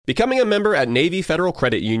Becoming a member at Navy Federal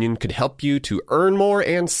Credit Union could help you to earn more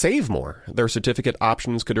and save more. Their certificate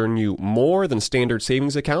options could earn you more than standard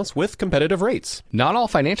savings accounts with competitive rates. Not all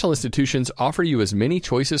financial institutions offer you as many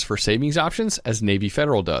choices for savings options as Navy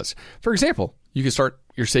Federal does. For example, you can start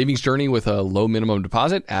your savings journey with a low minimum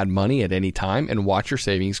deposit, add money at any time, and watch your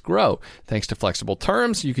savings grow. Thanks to flexible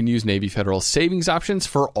terms, you can use Navy Federal's savings options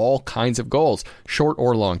for all kinds of goals, short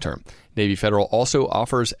or long term. Navy Federal also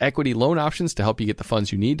offers equity loan options to help you get the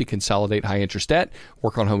funds you need to consolidate high-interest debt,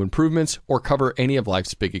 work on home improvements, or cover any of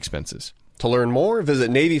life's big expenses. To learn more,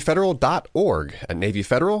 visit NavyFederal.org. At Navy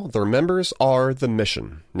Federal, their members are the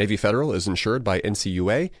mission. Navy Federal is insured by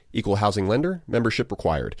NCUA, Equal Housing Lender, membership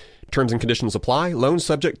required. Terms and conditions apply, loan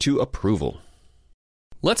subject to approval.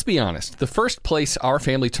 Let's be honest, the first place our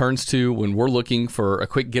family turns to when we're looking for a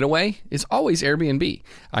quick getaway is always Airbnb.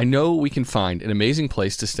 I know we can find an amazing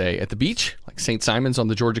place to stay at the beach, like St. Simon's on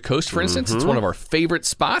the Georgia coast, for instance. It's one of our favorite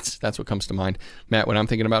spots. That's what comes to mind, Matt, when I'm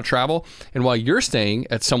thinking about travel. And while you're staying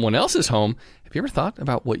at someone else's home, have you ever thought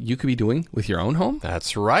about what you could be doing with your own home?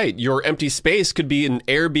 That's right. Your empty space could be an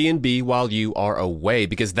Airbnb while you are away,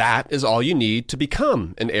 because that is all you need to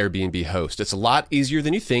become an Airbnb host. It's a lot easier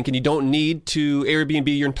than you think, and you don't need to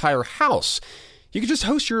Airbnb your entire house. You could just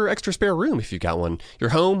host your extra spare room if you've got one.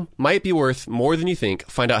 Your home might be worth more than you think.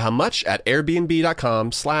 Find out how much at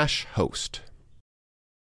airbnb.com/host.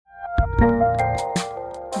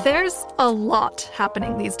 There's a lot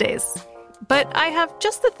happening these days. But I have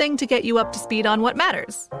just the thing to get you up to speed on what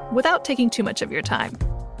matters, without taking too much of your time.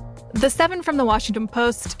 The 7 from the Washington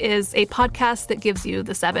Post is a podcast that gives you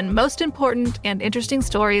the 7 most important and interesting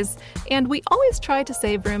stories, and we always try to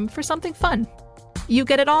save room for something fun. You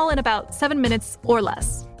get it all in about 7 minutes or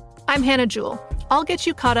less. I'm Hannah Jewell. I'll get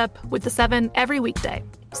you caught up with the 7 every weekday.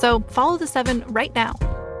 So follow the 7 right now.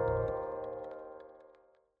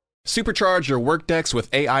 Supercharge your Workdex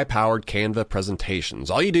with AI-powered Canva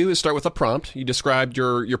presentations. All you do is start with a prompt. You describe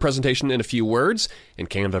your presentation in a few words, and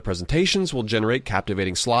Canva presentations will generate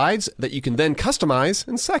captivating slides that you can then customize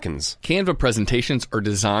in seconds. Canva presentations are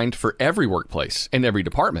designed for every workplace and every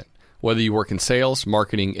department. Whether you work in sales,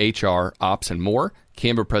 marketing, HR, ops, and more,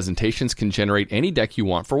 Canva presentations can generate any deck you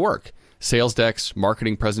want for work. Sales decks,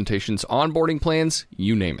 marketing presentations, onboarding plans,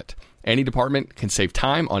 you name it. Any department can save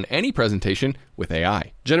time on any presentation with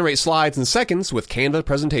AI. Generate slides in seconds with Canva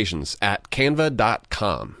presentations at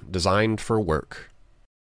canva.com. Designed for work.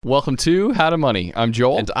 Welcome to How to Money. I'm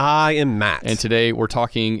Joel. And I am Matt. And today we're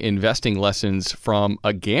talking investing lessons from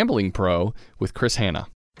a gambling pro with Hanna.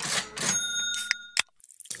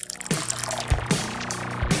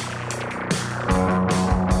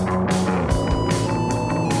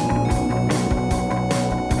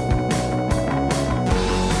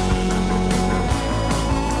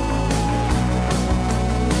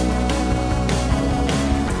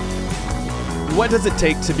 What does it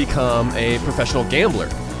take to become a professional gambler?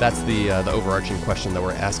 That's the overarching question that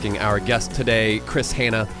we're asking our guest today,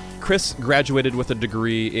 Hanna. Chris graduated with a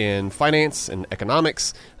degree in finance and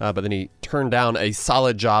economics, but then he turned down a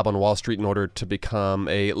solid job on Wall Street in order to become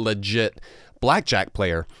a legit blackjack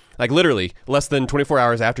player. Like literally, less than 24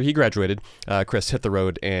 hours after he graduated, Chris hit the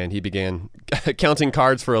road and he began counting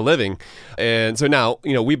cards for a living. And so now,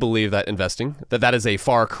 we believe that investing, that is a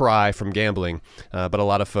far cry from gambling, but a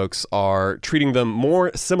lot of folks are treating them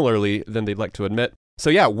more similarly than they'd like to admit. So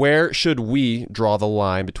yeah, where should we draw the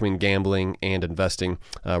line between gambling and investing?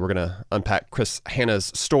 We're going to unpack Hanna's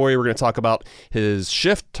story. We're going to talk about his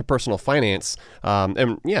shift to personal finance,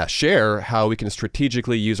 and share how we can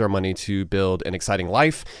strategically use our money to build an exciting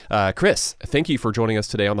life. Chris, thank you for joining us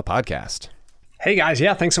today on the podcast. Hey guys,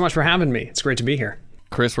 yeah, thanks so much for having me. It's great to be here.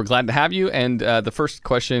 Chris, we're glad to have you. And the first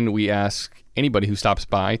question we ask anybody who stops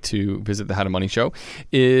by to visit the How to Money show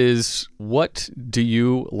is, what do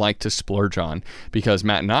you like to splurge on? Because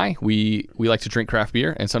Matt and I, we like to drink craft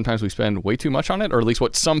beer, and sometimes we spend way too much on it, or at least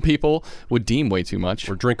what some people would deem way too much.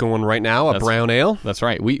 We're drinking one right now, a brown ale. That's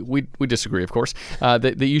right. We disagree, of course.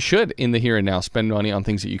 That you should, in the here and now, spend money on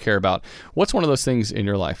things that you care about. What's one of those things in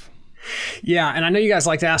your life? Yeah, and I know you guys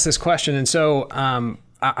like to ask this question, and so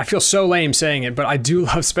I feel so lame saying it, but I do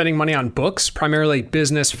love spending money on books, primarily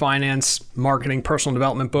business, finance, marketing, personal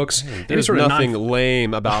development books. There's nothing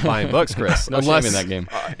lame about buying books, Chris. No shame in that game.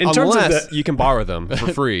 Unless you can borrow them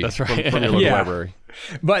for free. That's right. from your local library.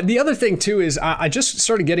 But the other thing too is I just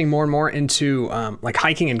started getting more and more into like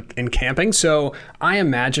hiking and camping. So I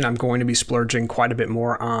imagine I'm going to be splurging quite a bit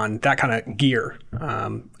more on that kind of gear,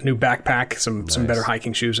 new backpack, some better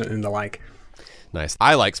hiking shoes and the like. Nice.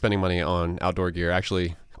 I like spending money on outdoor gear.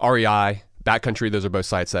 Actually, REI Backcountry, those are both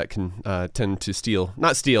sites that can tend to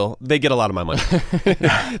not steal. They get a lot of my money.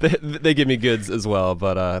 they give me goods as well.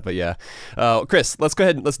 But yeah, Chris, let's go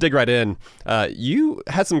ahead and let's dig right in. You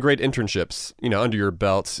had some great internships, under your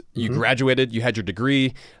belt. You graduated, you had your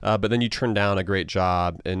degree, but then you turned down a great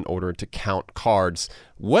job in order to count cards.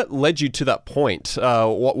 What led you to that point?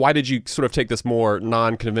 Why did you sort of take this more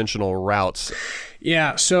non-conventional route?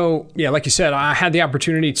 Yeah, so like you said, I had the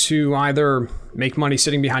opportunity to either make money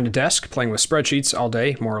sitting behind a desk, playing with spreadsheets all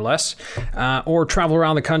day, more or less, or travel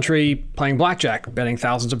around the country playing blackjack, betting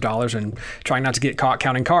thousands of dollars and trying not to get caught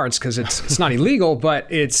counting cards because it's not illegal, but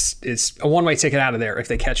it's a one-way ticket out of there if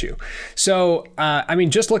they catch you. So,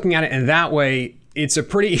 just looking at it in that way, it's a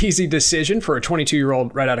pretty easy decision for a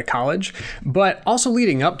 22-year-old right out of college. But also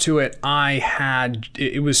leading up to it,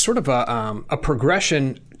 it was sort of a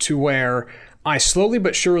progression to where I slowly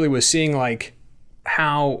but surely was seeing like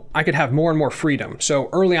how I could have more and more freedom. So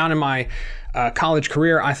early on in my college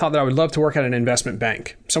career, I thought that I would love to work at an investment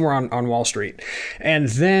bank somewhere on Wall Street. And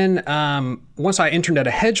then once I interned at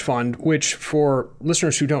a hedge fund, which for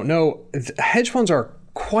listeners who don't know, hedge funds are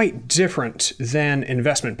quite different than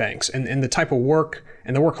investment banks and the type of work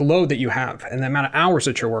and the workload that you have and the amount of hours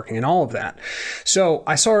that you're working and all of that. So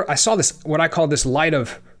I saw this, what I call this light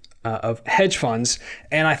of hedge funds,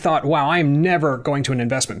 and I thought, wow, I'm never going to an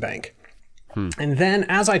investment bank. And then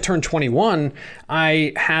as I turned 21,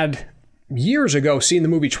 I had years ago seen the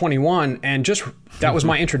movie 21, and just that was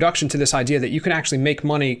my introduction to this idea that you can actually make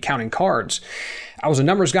money counting cards. I was a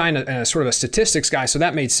numbers guy and a sort of a statistics guy, so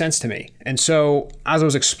that made sense to me. And so as I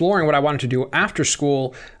was exploring what I wanted to do after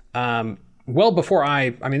school, well before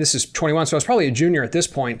this is 21, so I was probably a junior at this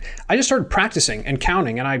point, I just started practicing and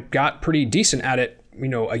counting, and I got pretty decent at it,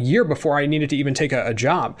 a year before I needed to even take a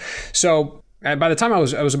job. So by the time I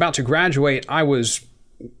was about to graduate, I was,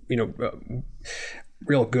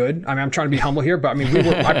 real good. I'm trying to be humble here, but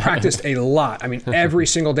I practiced a lot. Every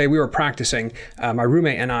single day we were practicing, my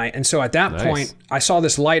roommate and I. And so at that point, I saw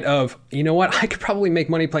this light of, I could probably make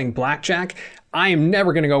money playing blackjack. I am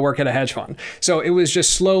never going to go work at a hedge fund. So it was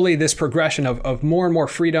just slowly this progression of more and more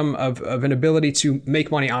freedom, of an ability to make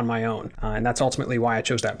money on my own. And that's ultimately why I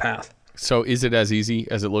chose that path. So is it as easy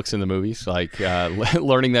as it looks in the movies, like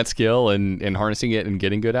learning that skill and harnessing it and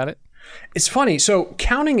getting good at it? It's funny. So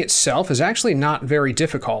counting itself is actually not very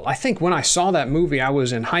difficult. I think when I saw that movie, I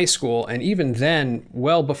was in high school. And even then,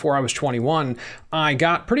 well before I was 21, I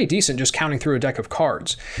got pretty decent just counting through a deck of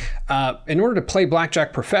cards. In order to play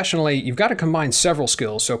blackjack professionally, you've got to combine several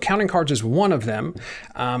skills. So counting cards is one of them.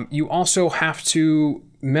 You also have to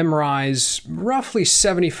memorize roughly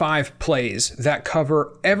 75 plays that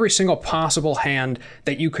cover every single possible hand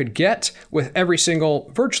that you could get with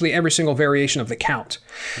virtually every single variation of the count.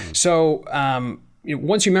 So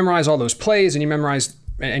once you memorize all those plays and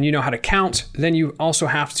you know how to count, then you also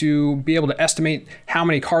have to be able to estimate how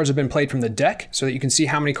many cards have been played from the deck so that you can see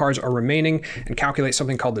how many cards are remaining and calculate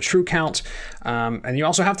something called the true count. And you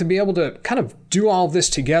also have to be able to kind of do all of this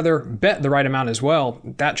together, bet the right amount as well.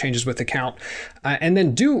 That changes with the count. And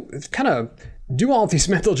then do all of these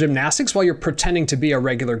mental gymnastics while you're pretending to be a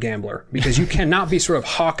regular gambler, because you cannot be sort of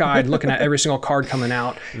hawk-eyed looking at every single card coming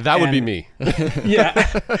out. That would be me. Yeah.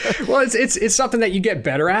 Well, it's something that you get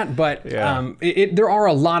better at, but there are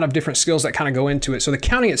a lot of different skills that kind of go into it. So the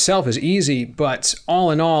counting itself is easy, but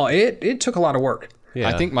all in all, it took a lot of work. Yeah.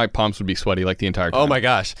 I think my palms would be sweaty like the entire time. Oh my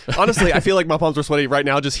gosh. Honestly, I feel like my palms are sweaty right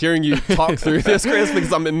now just hearing you talk through this, Chris,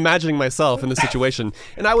 because I'm imagining myself in this situation.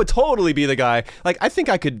 And I would totally be the guy, like, I think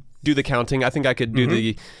I could do the counting. I think I could do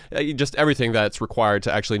the just everything that's required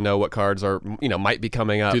to actually know what cards are, might be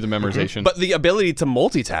coming up. Do the memorization. But the ability to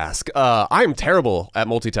multitask, I'm terrible at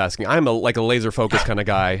multitasking. I'm a laser focused kind of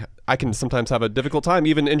guy. I can sometimes have a difficult time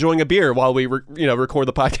even enjoying a beer while we record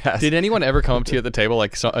the podcast. Did anyone ever come up to you at the table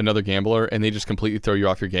like another gambler and they just completely throw you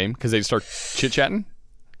off your game because they start chit-chatting?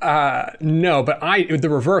 No, but the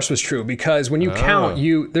reverse was true, because when you count,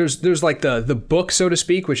 there's like the book, so to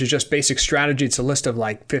speak, which is just basic strategy. It's a list of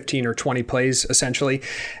like 15 or 20 plays essentially.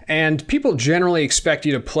 And people generally expect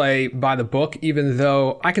you to play by the book, even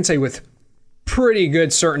though I can say with pretty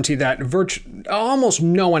good certainty that almost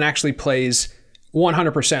no one actually plays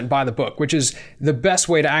 100% by the book, which is the best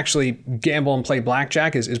way to actually gamble and play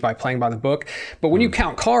blackjack is by playing by the book. But when you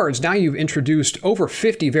count cards, now you've introduced over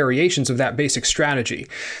 50 variations of that basic strategy.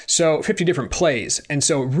 So 50 different plays. And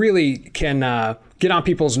so it really can get on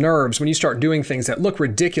people's nerves when you start doing things that look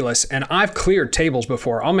ridiculous. And I've cleared tables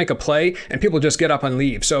before. I'll make a play and people just get up and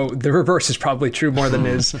leave. So the reverse is probably true more than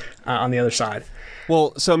it is on the other side.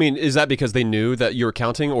 Well, so is that because they knew that you were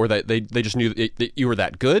counting, or that they just knew that you were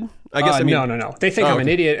that good? I guess. No. They think I'm an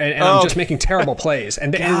idiot and I'm just making terrible plays.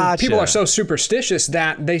 And people are so superstitious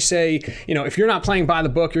that they say, if you're not playing by the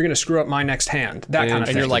book, you're going to screw up my next hand. That kind of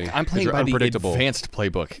thing. And you're like, I'm playing by the advanced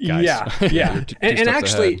playbook, guys. Yeah. and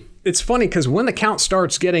actually, it's funny because when the count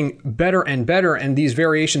starts getting better and better and these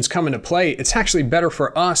variations come into play, it's actually better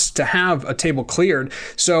for us to have a table cleared.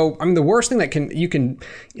 So, the worst thing that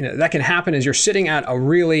can happen is you're sitting at a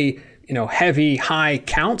really heavy, high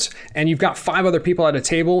count, and you've got 5 other people at a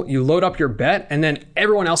table, you load up your bet, and then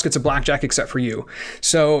everyone else gets a blackjack except for you.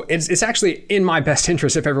 So it's actually in my best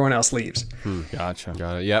interest if everyone else leaves. Gotcha.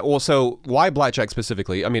 Got it. Yeah. Well, so why blackjack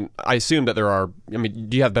specifically? I assume that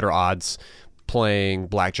do you have better odds playing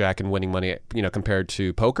blackjack and winning money, compared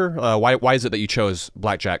to poker? Why is it that you chose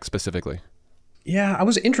blackjack specifically? Yeah, I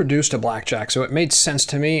was introduced to blackjack, so it made sense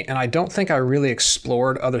to me, and I don't think I really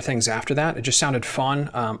explored other things after that. It just sounded fun.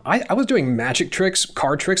 I was doing magic tricks,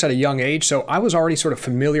 card tricks at a young age, so I was already sort of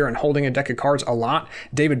familiar and holding a deck of cards a lot.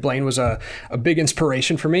 David Blaine was a big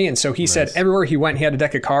inspiration for me, and so he said everywhere he went, he had a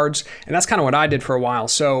deck of cards, and that's kind of what I did for a while.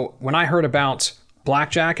 So when I heard about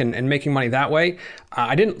blackjack and making money that way,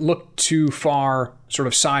 I didn't look too far sort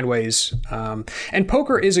of sideways. And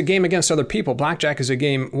poker is a game against other people. Blackjack is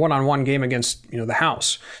a one-on-one game against the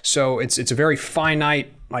house. So it's a very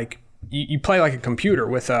finite, like you play like a computer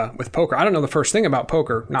with poker. I don't know the first thing about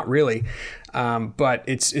poker, not really, but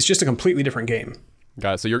it's just a completely different game.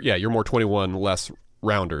 Got it. So you're more 21, less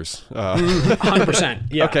rounders. 100%.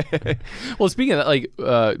 Yeah. Okay. Well, speaking of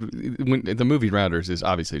that, when the movie Rounders is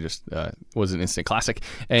obviously just was an instant classic.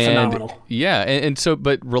 And phenomenal. Yeah, and so,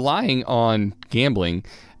 but relying on gambling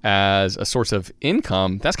as a source of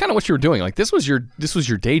income, that's kind of what you were doing. Like this was your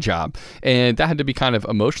day job, and that had to be kind of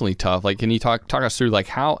emotionally tough. Like, can you talk us through like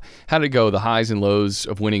how did it go, the highs and lows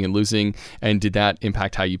of winning and losing, and did that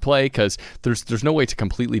impact how you play? Because there's no way to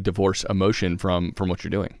completely divorce emotion from what you're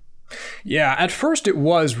doing. Yeah, at first it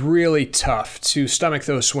was really tough to stomach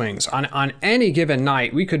those swings. On any given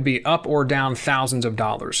night, we could be up or down thousands of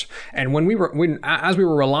dollars. And as we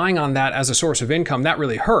were relying on that as a source of income, that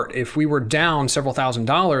really hurt. If we were down several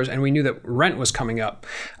 $1,000s and we knew that rent was coming up,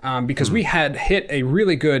 because we had hit a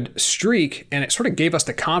really good streak, and it sort of gave us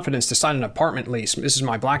the confidence to sign an apartment lease. This is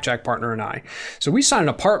my blackjack partner and I. So we signed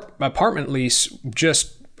an apartment lease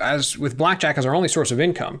just as with blackjack as our only source of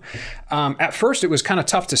income. At first, it was kind of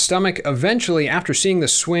tough to stomach. Eventually, after seeing the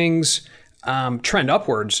swings trend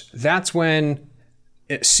upwards, that's when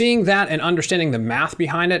seeing that and understanding the math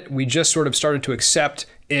behind it, we just sort of started to accept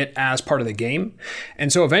it as part of the game.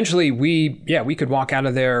 And so eventually we could walk out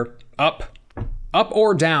of there up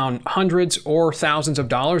or down hundreds or thousands of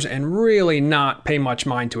dollars and really not pay much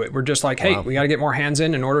mind to it. We're just like, hey, we got to get more hands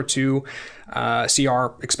in order to see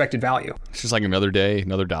our expected value. It's just like another day,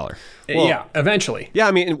 another dollar. Yeah, eventually.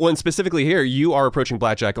 Yeah, when specifically here, you are approaching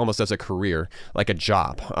blackjack almost as a career, like a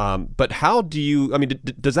job. But how do you,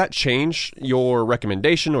 does that change your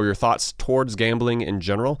recommendation or your thoughts towards gambling in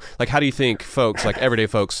general? Like, how do you think folks, like everyday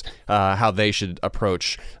folks, how they should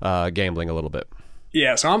approach gambling a little bit?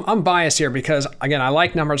 Yeah, so I'm biased here because, again, I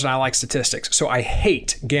like numbers and I like statistics. So I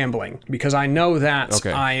hate gambling because I know that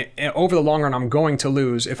over the long run, I'm going to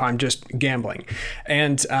lose if I'm just gambling.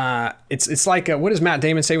 And it's like, what does Matt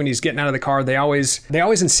Damon say when he's getting out of the car? They always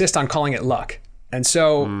insist on calling it luck. And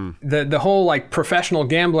so the whole like professional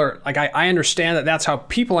gambler, like I understand that that's how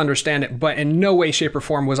people understand it, but in no way, shape, or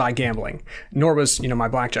form was I gambling, nor was my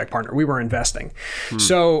blackjack partner. We were investing.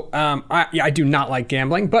 So I do not like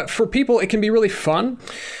gambling, but for people it can be really fun.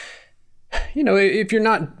 If you're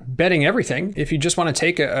not betting everything, if you just want to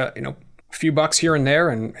take a few bucks here and there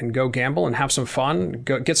and go gamble and have some fun,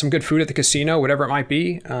 go get some good food at the casino, whatever it might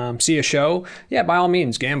be, see a show, yeah, by all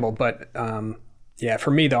means gamble. But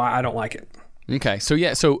for me though, I don't like it. Okay.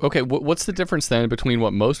 What's the difference then between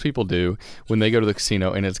what most people do when they go to the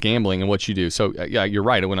casino and it's gambling and what you do? So yeah, you're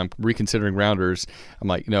right. When I'm reconsidering Rounders, I'm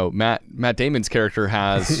like, Matt Damon's character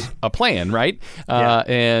has a plan, right? Yeah.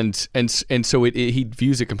 And so he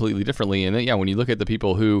views it completely differently. And then, when you look at the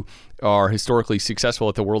people who are historically successful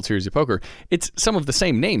at the World Series of Poker, it's some of the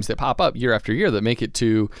same names that pop up year after year that make it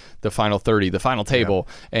to the final 30, the final table.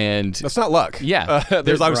 Yeah. And that's not luck. Yeah.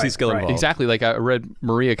 There's obviously skill involved. Exactly. Like I read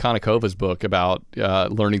Maria Konikova's book about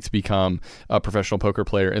learning to become a professional poker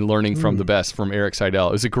player and learning from the best, from Eric Seidel.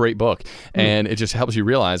 It was a great book. And it just helps you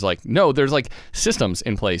realize like, no, there's like systems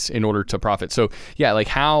in place in order to profit. So yeah, like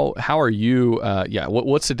how are you,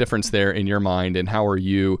 what's the difference there in your mind, and how are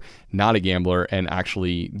you not a gambler and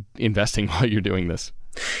actually investing while you're doing this?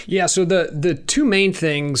 Yeah, so the two main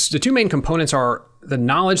components are the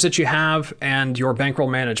knowledge that you have and your bankroll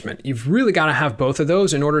management. You've really got to have both of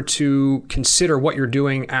those in order to consider what you're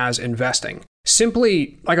doing as investing.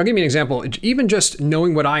 Simply, like, I'll give you an example. Even just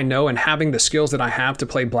knowing what I know and having the skills that I have to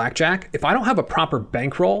play blackjack, if I don't have a proper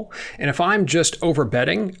bankroll and if I'm just over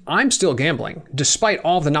betting, I'm still gambling despite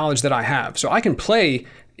all the knowledge that I have. So I can play,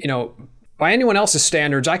 by anyone else's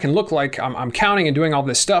standards, I can look like I'm counting and doing all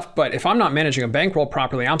this stuff, but if I'm not managing a bankroll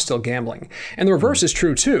properly, I'm still gambling. And the reverse is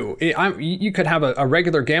true too. You could have a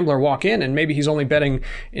regular gambler walk in and maybe he's only betting,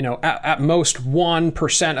 at most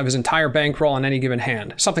 1% of his entire bankroll on any given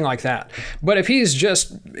hand, something like that. But if he's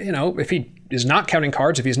just, if he is not counting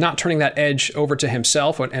cards, if he's not turning that edge over to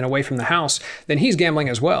himself and away from the house, then he's gambling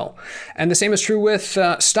as well. And the same is true with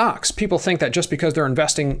stocks. People think that just because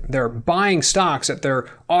they're buying stocks, that they're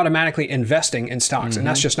automatically investing in stocks. And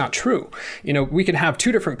that's just not true. We can have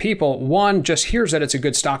two different people. One just hears that it's a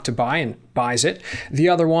good stock to buy and buys it. The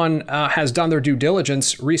other one has done their due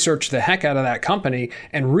diligence, researched the heck out of that company,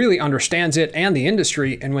 and really understands it and the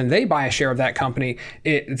industry. And when they buy a share of that company,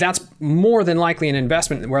 that's more than likely an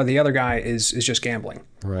investment, where the other guy is just gambling.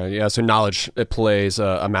 Right. Yeah. So knowledge, it plays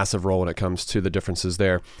a massive role when it comes to the differences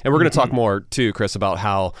there. And we're going to talk more too, Chris, about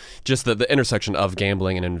how just the intersection of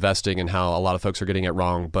gambling and investing and how a lot of folks are getting it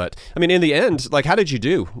wrong. But I mean, in the end, like, how did you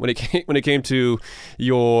do when it came to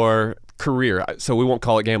your career? So we won't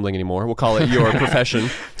call it gambling anymore. We'll call it your profession.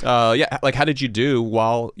 Like, how did you do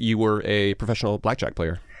while you were a professional blackjack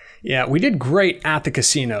player? Yeah, we did great at the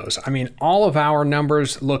casinos. I mean, all of our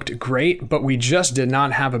numbers looked great, but we just did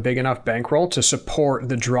not have a big enough bankroll to support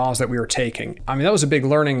the draws that we were taking. I mean, that was a big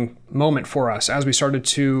learning moment for us as we started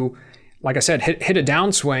to, like I said, hit a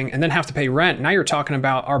downswing and then have to pay rent. Now you're talking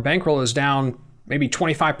about our bankroll is down maybe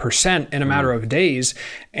 25% in a matter of days.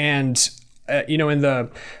 And in the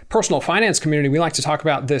personal finance community, we like to talk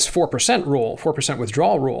about this 4% rule, 4%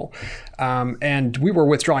 withdrawal rule. And we were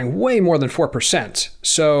withdrawing way more than 4%.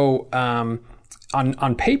 So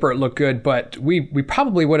on paper, it looked good, but we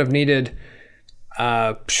probably would have needed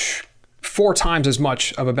 4 times as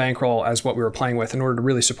much of a bankroll as what we were playing with in order to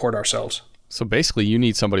really support ourselves. So basically, you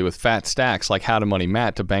need somebody with fat stacks like How to Money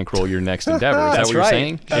Matt to bankroll your next endeavor. Is that what you're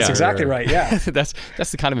saying? That's exactly right. Yeah. That's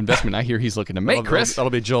the kind of investment I hear he's looking to make, Chris. That'll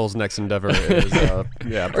be Joel's next endeavor. Or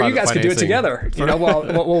you guys could do it together.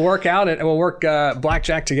 We'll work out and we'll work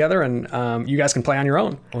blackjack together, and you guys can play on your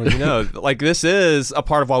own. Well, like, this is a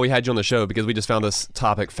part of why we had you on the show, because we just found this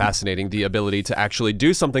topic fascinating. The ability to actually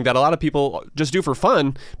do something that a lot of people just do for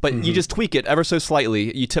fun, but you just tweak it ever so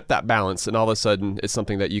slightly. You tip that balance, and all of a sudden, it's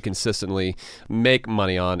something that you consistently make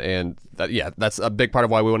money on. And that's a big part of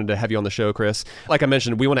why we wanted to have you on the show, Chris. Like I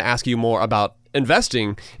mentioned, we want to ask you more about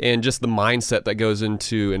investing and just the mindset that goes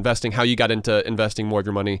into investing, how you got into investing more of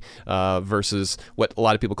your money versus what a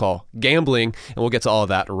lot of people call gambling. And we'll get to all of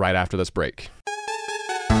that right after this break.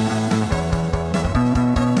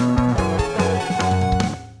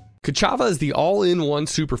 Kachava is the all-in-one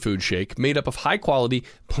superfood shake made up of high-quality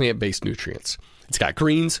plant-based nutrients. It's got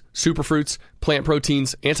greens, superfruits, plant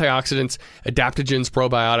proteins, antioxidants, adaptogens,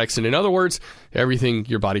 probiotics, and in other words, everything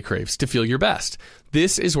your body craves to feel your best.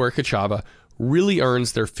 This is where Kachava really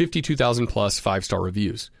earns their 52,000 plus 5-star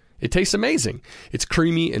reviews. It tastes amazing. It's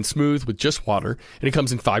creamy and smooth with just water, and it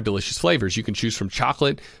comes in 5 delicious flavors. You can choose from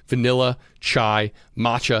chocolate, vanilla, chai,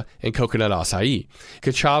 matcha, and coconut acai.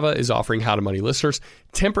 Kachava is offering How to Money listeners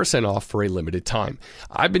 10% off for a limited time.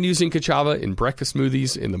 I've been using Kachava in breakfast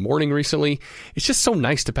smoothies in the morning recently. It's just so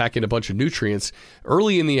nice to pack in a bunch of nutrients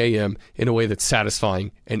early in the AM in a way that's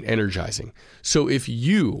satisfying and energizing. So if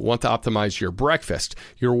you want to optimize your breakfast,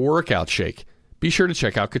 your workout shake, be sure to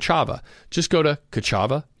check out Kachava. Just go to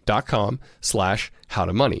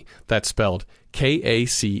kachava.com/howtomoney. That's spelled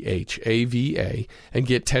Kachava and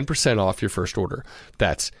get 10% off your first order.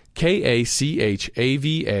 That's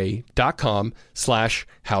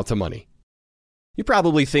Kachava.com/howtomoney. You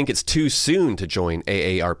probably think it's too soon to join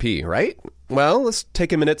AARP, right? Well, let's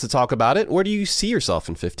take a minute to talk about it. Where do you see yourself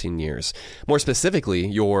in 15 years? More specifically,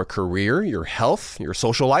 your career, your health, your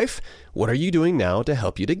social life. What are you doing now to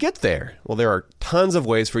help you to get there? Well, there are tons of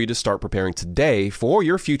ways for you to start preparing today for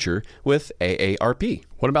your future with AARP.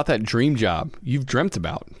 What about that dream job you've dreamt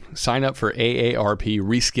about? Sign up for AARP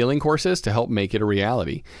reskilling courses to help make it a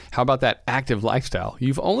reality. How about that active lifestyle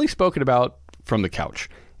you've only spoken about from the couch?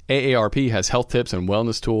 AARP has health tips and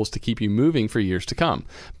wellness tools to keep you moving for years to come.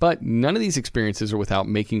 But none of these experiences are without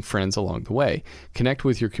making friends along the way. Connect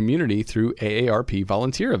with your community through AARP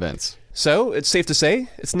volunteer events. So it's safe to say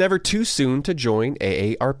it's never too soon to join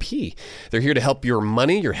AARP. They're here to help your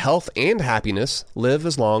money, your health, and happiness live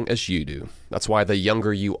as long as you do. That's why the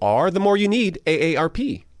younger you are, the more you need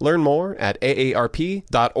AARP. Learn more at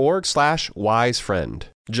aarp.org/wisefriend.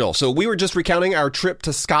 Joel, so we were just recounting our trip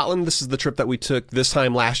to Scotland. This is the trip that we took this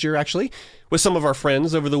time last year, actually, with some of our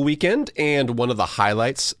friends over the weekend. And one of the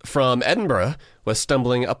highlights from Edinburgh was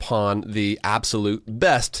stumbling upon the absolute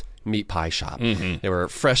best meat pie shop. They were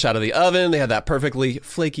fresh out of the oven. They had that perfectly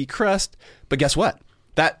flaky crust. But guess what?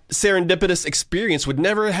 That serendipitous experience would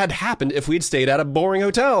never have happened if we'd stayed at a boring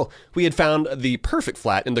hotel. We had found the perfect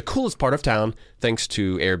flat in the coolest part of town thanks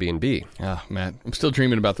to Airbnb. Oh, man, I'm still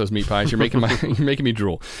dreaming about those meat pies. You're making me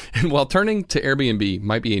drool. And while turning to Airbnb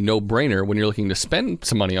might be a no-brainer when you're looking to spend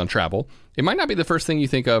some money on travel, it might not be the first thing you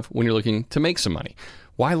think of when you're looking to make some money.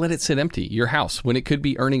 Why let it sit empty, your house, when it could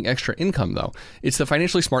be earning extra income, though? It's the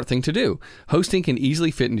financially smart thing to do. Hosting can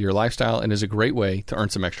easily fit into your lifestyle and is a great way to earn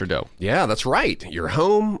some extra dough. Yeah, that's right. Your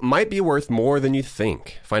home might be worth more than you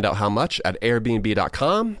think. Find out how much at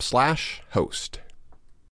airbnb.com/host.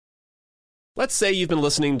 Let's say you've been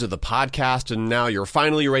listening to the podcast and now you're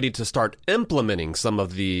finally ready to start implementing some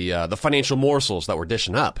of the financial morsels that we're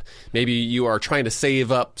dishing up. Maybe you are trying to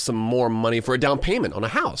save up some more money for a down payment on a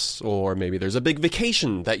house, or maybe there's a big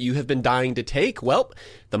vacation that you have been dying to take. Well,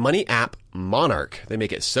 the money app Monarch. They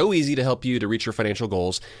make it so easy to help you to reach your financial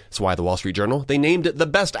goals. That's why the Wall Street Journal, they named it the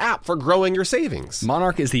best app for growing your savings.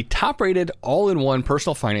 Monarch is the top-rated all-in-one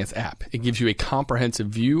personal finance app. It gives you a comprehensive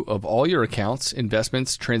view of all your accounts,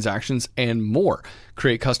 investments, transactions, and more.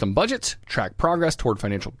 Create custom budgets, track progress toward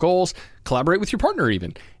financial goals, collaborate with your partner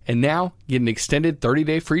even. And now get an extended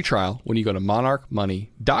 30-day free trial when you go to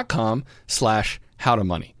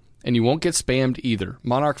monarchmoney.com/howtomoney. And you won't get spammed either.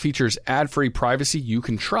 Monarch features ad-free privacy you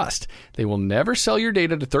can trust. They will never sell your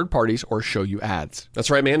data to third parties or show you ads.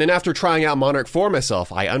 That's right, man. And after trying out Monarch for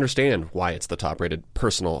myself, I understand why it's the top-rated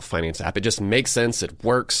personal finance app. It just makes sense. It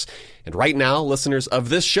works. And right now, listeners of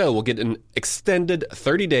this show will get an extended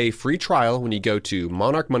 30-day free trial when you go to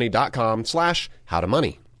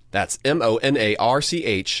monarchmoney.com/howtomoney. That's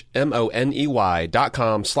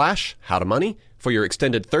monarchmoney.com/howtomoney for your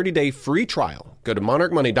extended 30-day free trial. Go to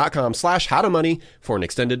monarchmoney.com/howtomoney for an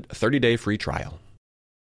extended 30-day free trial.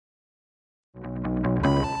 All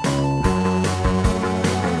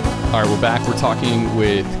right, we're back. We're talking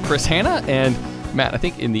with Chris Hanna. And Matt, I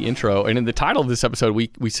think in the intro and in the title of this episode, we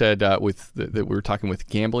said that we were talking with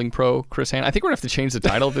gambling pro Chris Hanna. I think we're going to have to change the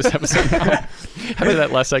title of this episode now. After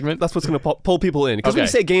that last segment. That's what's going to pull people in. Because when you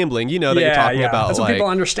say gambling, you know that you're talking about that's what people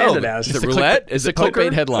understand it as. Is it roulette? Is it poker?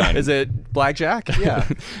 Clickbait headline. Is it blackjack? Yeah.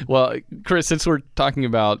 Well, Chris, since we're talking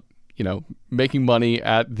about making money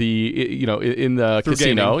at the, in the through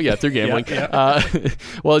casino. Gaming. Yeah, through gambling.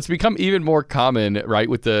 Well, it's become even more common, right?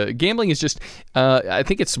 With the gambling is just, I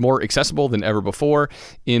think it's more accessible than ever before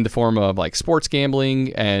in the form of like sports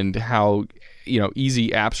gambling and how, easy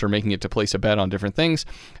apps are making it to place a bet on different things.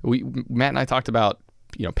 Matt and I talked about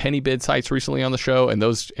penny bid sites recently on the show, and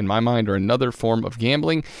those in my mind are another form of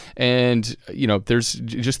gambling. And there's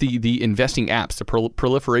just the investing apps, the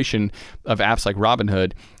proliferation of apps like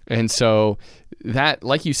Robinhood. And so that,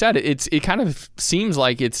 like you said, it kind of seems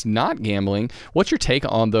like it's not gambling. What's your take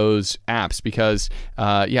on those apps? Because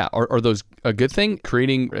are those a good thing,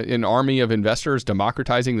 creating an army of investors,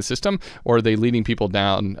 democratizing the system, or are they leading people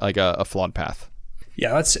down like a flawed path?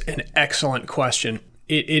 Yeah, that's an excellent question.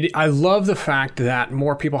 I love the fact that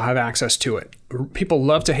more people have access to it. People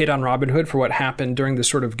love to hate on Robinhood for what happened during the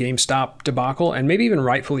sort of GameStop debacle, and maybe even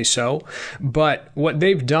rightfully so. But what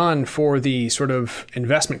they've done for the sort of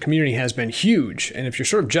investment community has been huge. And if you're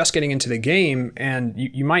sort of just getting into the game, and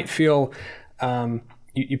you might feel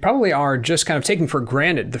you probably are just kind of taking for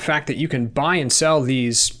granted the fact that you can buy and sell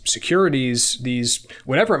these securities, these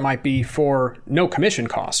whatever it might be, for no commission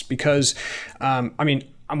costs. Because,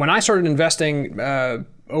 when I started investing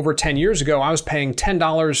over 10 years ago, I was paying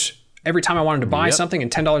 $10 every time I wanted to buy something and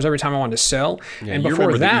 $10 every time I wanted to sell. Yeah, and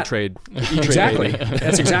before that, E-Trade. Exactly.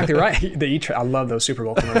 That's exactly right. The E-Trade. I love those Super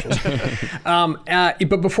Bowl commercials.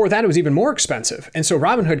 But before that, it was even more expensive. And so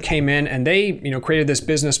Robinhood came in and they, created this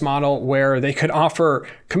business model where they could offer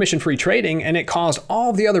commission-free trading, and it caused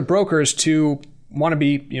all the other brokers to want to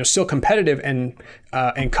be, still competitive and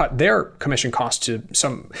cut their commission costs to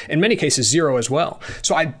in many cases, zero as well.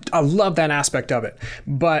 So I love that aspect of it.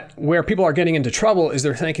 But where people are getting into trouble is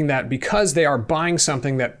they're thinking that because they are buying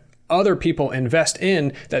something that other people invest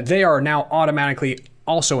in, that they are now automatically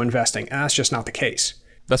also investing. And that's just not the case.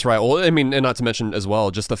 That's right. Well, I mean, and not to mention as well,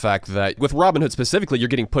 just the fact that with Robinhood specifically, you're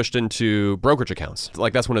getting pushed into brokerage accounts.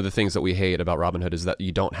 Like that's one of the things that we hate about Robinhood is that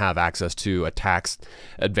you don't have access to a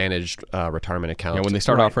tax-advantaged retirement account. Yeah, when they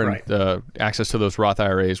start offering access to those Roth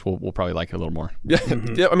IRAs, we'll probably like it a little more.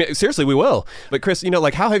 Yeah, I mean, seriously, we will. But Chris,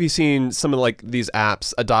 like how have you seen some of like these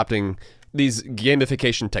apps adopting these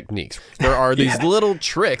gamification techniques? There are these little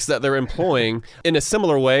tricks that they're employing in a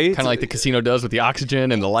similar way. Kind of like the casino does with the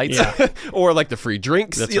oxygen and the lights. Yeah. Or like the free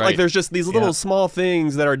drinks. That's right. Like there's just these little small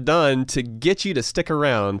things that are done to get you to stick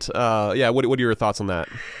around. What are your thoughts on that?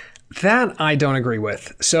 That I don't agree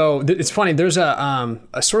with. So it's funny. There's a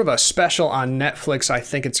sort of a special on Netflix. I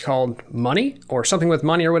think it's called Money or something with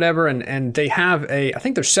money or whatever. And they have I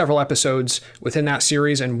think there's several episodes within that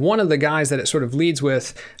series. And one of the guys that it sort of leads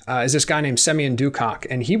with is this guy named Semyon Dukak.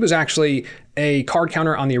 And he was actually a card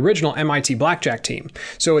counter on the original MIT blackjack team.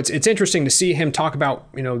 So it's interesting to see him talk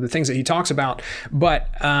about, the things that he talks about. But,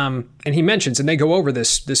 and he mentions, and they go over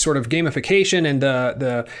this sort of gamification and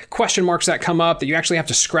the question marks that come up that you actually have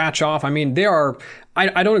to scratch off. I mean,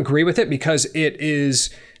 I don't agree with it because it is,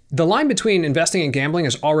 the line between investing and gambling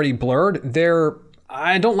is already blurred.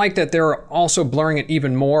 I don't like that they're also blurring it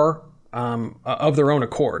even more of their own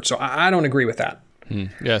accord. So I don't agree with that.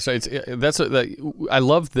 Yeah, so I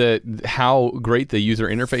love how great the user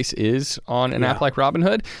interface is on an app like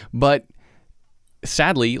Robinhood, but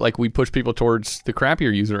sadly, like we push people towards the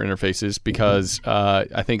crappier user interfaces because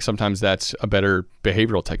I think sometimes that's a better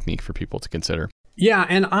behavioral technique for people to consider. Yeah,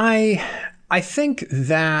 and I think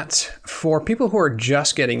that for people who are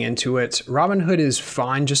just getting into it, Robinhood is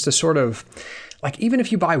fine just to sort of, like even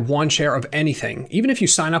if you buy one share of anything, even if you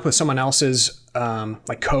sign up with someone else's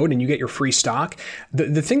code and you get your free stock,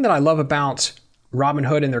 the thing that I love about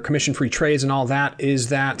Robinhood and their commission-free trades and all that is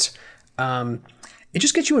that it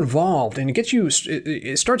just gets you involved and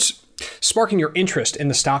it starts sparking your interest in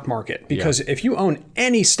the stock market. Because if you own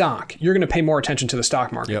any stock, you're going to pay more attention to the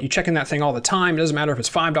stock market. Yep. You check in that thing all the time. It doesn't matter if it's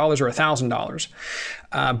 $5 or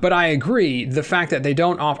 $1,000. But I agree, the fact that they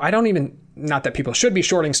don't offer, not that people should be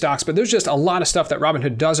shorting stocks, but there's just a lot of stuff that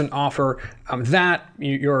Robinhood doesn't offer.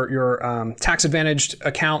 Your tax-advantaged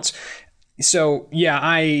accounts. So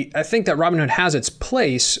I think that Robinhood has its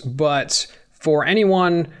place, but for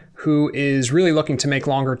anyone who is really looking to make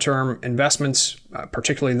longer-term investments,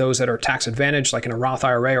 particularly those that are tax-advantaged, like in a Roth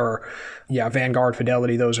IRA or Vanguard,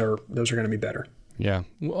 Fidelity, those are going to be better. Yeah,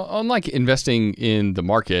 well, unlike investing in the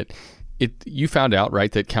market, you found out,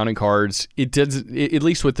 right, that counting cards, at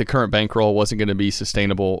least with the current bankroll, wasn't going to be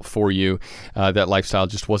sustainable for you. That lifestyle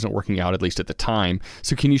just wasn't working out, at least at the time.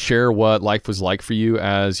 So can you share what life was like for you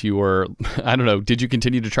as you were, I don't know, did you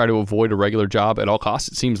continue to try to avoid a regular job at all costs?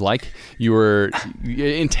 It seems like you were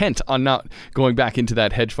intent on not going back into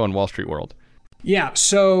that hedge fund Wall Street world. Yeah,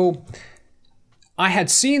 so I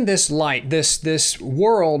had seen this light, this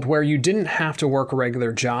world where you didn't have to work a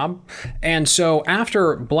regular job. And so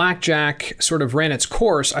after blackjack sort of ran its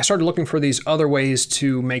course, I started looking for these other ways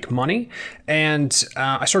to make money. And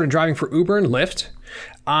I started driving for Uber and Lyft.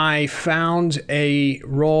 I found a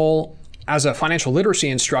role as a financial literacy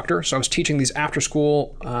instructor. So I was teaching these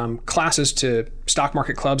after-school classes to stock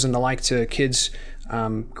market clubs and the like to kids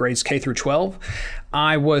grades K through 12.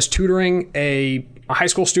 I was tutoring a high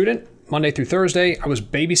school student Monday through Thursday. I was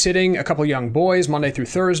babysitting a couple young boys Monday through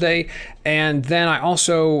Thursday. And then I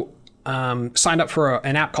also signed up for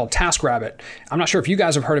an app called TaskRabbit. I'm not sure if you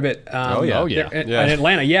guys have heard of it. In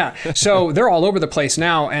Atlanta, So they're all over the place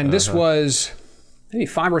now. And this was maybe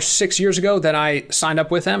 5 or 6 years ago that I signed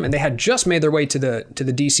up with them, and they had just made their way to the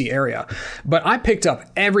DC area. But I picked up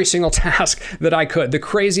every single task that I could, the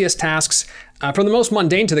craziest tasks, from the most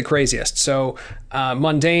mundane to the craziest. So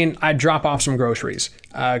mundane, I'd drop off some groceries.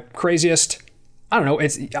 Craziest, I don't know.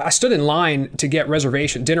 I stood in line to get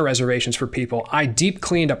dinner reservations for people. I deep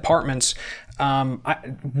cleaned apartments.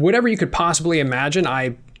 Whatever you could possibly imagine,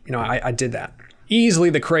 I did that. Easily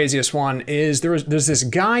the craziest one is there's this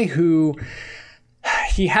guy who,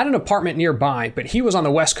 he had an apartment nearby, but he was on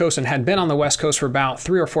the West Coast and had been on the West Coast for about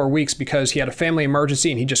 3 or 4 weeks because he had a family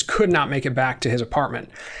emergency and he just could not make it back to his apartment.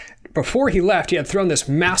 Before he left, he had thrown this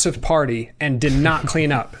massive party and did not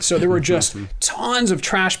clean up. So there were just tons of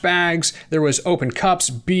trash bags. There was open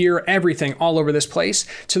cups, beer, everything all over this place,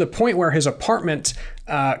 to the point where his apartment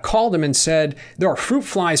called him and said, there are fruit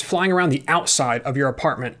flies flying around the outside of your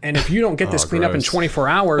apartment. And if you don't get this cleaned up in 24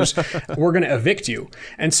 hours, we're going to evict you.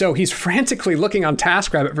 And so he's frantically looking on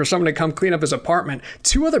TaskRabbit for someone to come clean up his apartment.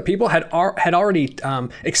 2 other people had already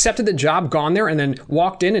accepted the job, gone there, and then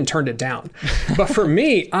walked in and turned it down. But for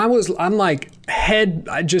me, I I'm like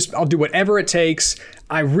I'll do whatever it takes.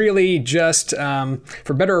 I really just,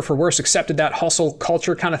 for better or for worse, accepted that hustle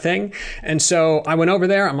culture kind of thing. And so I went over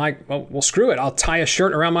there. I'm like, well, screw it. I'll tie a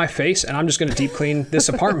shirt around my face and I'm just going to deep clean this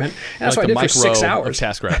apartment. And that's what I did for 6 hours.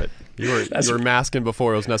 TaskRabbit. You were masking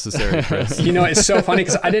before it was necessary, Chris. It's so funny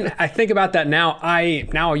because I think about that now.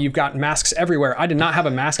 Now you've got masks everywhere. I did not have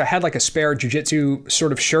a mask. I had like a spare jiu-jitsu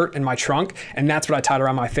sort of shirt in my trunk, and that's what I tied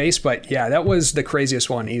around my face. But yeah, that was the craziest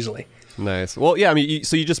one easily. Nice. Well, yeah, I mean,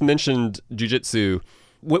 so you just mentioned jiu-jitsu.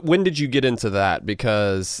 When did you get into that?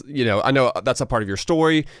 Because, I know that's a part of your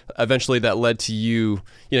story. Eventually that led to you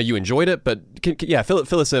enjoyed it, but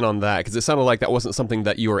fill us in on that, because it sounded like that wasn't something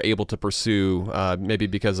that you were able to pursue, maybe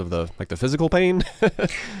because of the physical pain.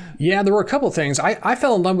 Yeah, there were a couple of things. I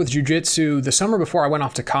fell in love with jiu-jitsu the summer before I went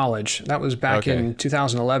off to college. That was back in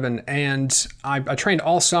 2011. And I trained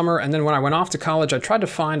all summer. And then when I went off to college, I tried to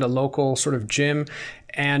find a local sort of gym.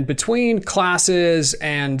 And between classes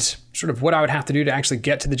and sort of what I would have to do to actually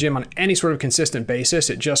get to the gym on any sort of consistent basis,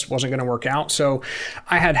 it just wasn't going to work out. So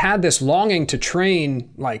I had this longing to train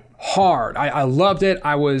like hard. I loved it.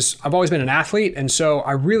 I've always been an athlete. And so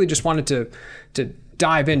I really just wanted to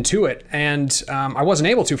dive into it. And I wasn't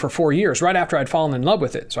able to for 4 years, right after I'd fallen in love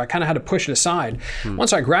with it. So I kind of had to push it aside.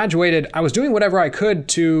 Once I graduated, I was doing whatever I could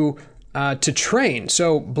to train.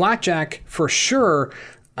 So blackjack for sure,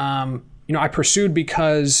 I pursued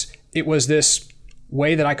because it was this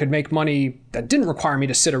way that I could make money that didn't require me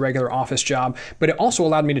to sit a regular office job, but it also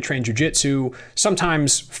allowed me to train jiu-jitsu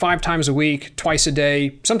sometimes 5 times a week, twice a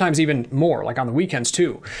day, sometimes even more, like on the weekends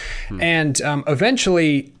too. And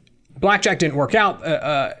eventually, blackjack didn't work out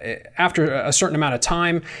after a certain amount of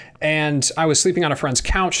time, and I was sleeping on a friend's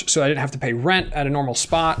couch, so I didn't have to pay rent at a normal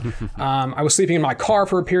spot. I was sleeping in my car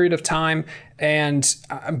for a period of time, and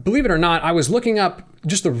believe it or not, I was looking up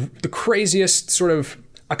just the craziest sort of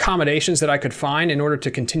accommodations that I could find in order to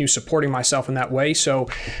continue supporting myself in that way. So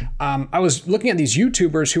I was looking at these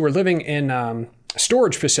YouTubers who were living in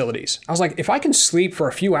storage facilities. I was like, if I can sleep for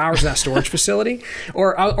a few hours in that storage facility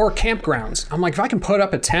or campgrounds, I'm like, if I can put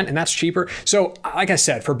up a tent and that's cheaper. So like I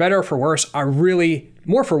said, for better or for worse,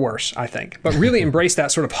 more for worse, I think, but really embrace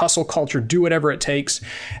that sort of hustle culture, do whatever it takes.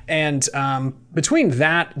 And between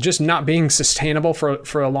that, just not being sustainable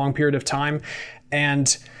for a long period of time.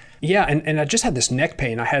 And yeah, and I just had this neck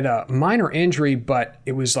pain. I had a minor injury, but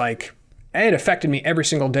it was like, it affected me every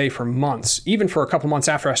single day for months, even for a couple months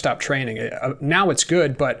after I stopped training. Now it's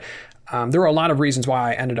good, but there were a lot of reasons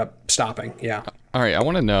why I ended up stopping. Yeah. All right. I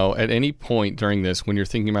want to know, at any point during this, when you're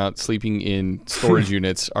thinking about sleeping in storage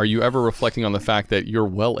units, are you ever reflecting on the fact that you're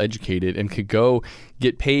well educated and could go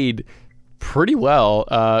get paid pretty well,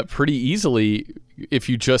 pretty easily, if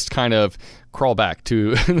you just kind of crawl back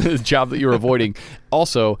to the job that you're avoiding?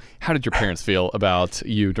 Also, how did your parents feel about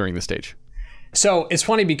you during this stage? So it's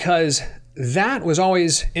funny because that was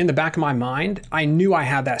always in the back of my mind. I knew I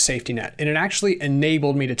had that safety net, and it actually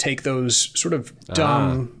enabled me to take those sort of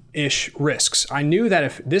dumb-ish risks. I knew that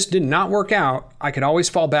if this did not work out, I could always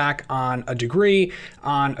fall back on a degree,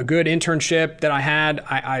 on a good internship that I had,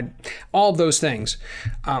 all of those things.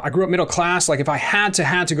 I grew up middle class. Like if I had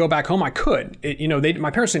to go back home, I could. My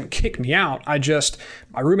parents didn't kick me out.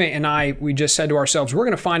 My roommate and we just said to ourselves, we're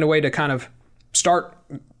going to find a way to kind of start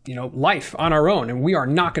life on our own, and we are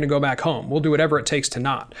not going to go back home. We'll do whatever it takes to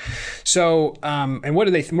not. So, and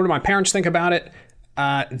what do my parents think about it?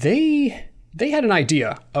 They had an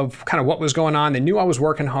idea of kind of what was going on. They knew I was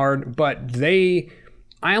working hard, but I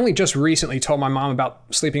only just recently told my mom about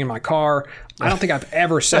sleeping in my car. I don't think I've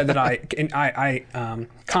ever said that I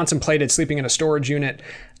contemplated sleeping in a storage unit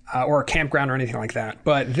or a campground or anything like that.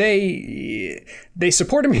 But they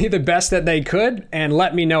supported me the best that they could and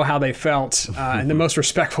let me know how they felt in the most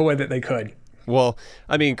respectful way that they could. Well,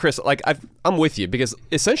 I mean, Chris, I'm with you, because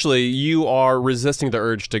essentially you are resisting the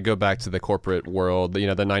urge to go back to the corporate world,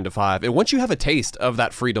 the 9 to 5. And once you have a taste of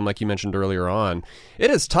that freedom, like you mentioned earlier on,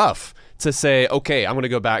 it is tough to say, okay, I'm going to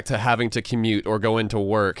go back to having to commute or go into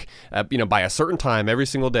work, by a certain time every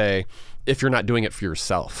single day, if you're not doing it for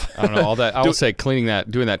yourself. I don't know, all that. I will say doing that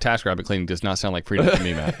TaskRabbit cleaning does not sound like freedom to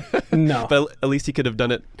me, man. No. But at least he could have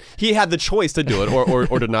done it. He had the choice to do it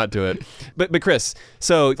or to not do it. But Chris,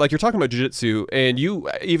 so like you're talking about jiu-jitsu, and you,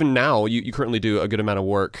 even now, you currently do a good amount of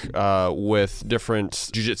work with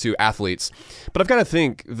different jiu-jitsu athletes. But I've got to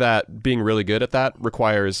think that being really good at that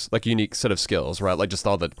requires like a unique set of skills, right? Like just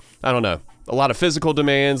all the, I don't know, a lot of physical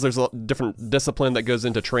demands. There's a different discipline that goes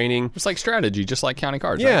into training. It's like strategy, just like counting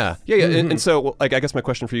cards. Yeah, right? yeah. Mm-hmm. And so, like, I guess my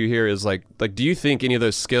question for you here is like, do you think any of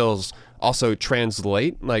those skills also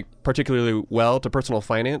translate like particularly well to personal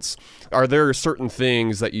finance? Are there certain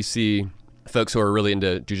things that you see folks who are really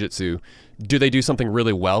into jiu-jitsu, do they do something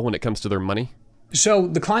really well when it comes to their money? So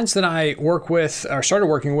the clients that I work with or started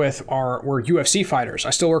working with were UFC fighters. I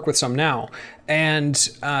still work with some now, and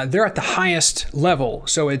they're at the highest level.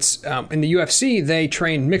 So it's in the UFC, they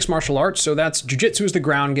train mixed martial arts. So that's jiu-jitsu is the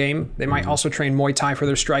ground game. They might also train Muay Thai for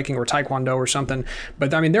their striking or Taekwondo or something.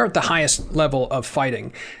 But I mean, they're at the highest level of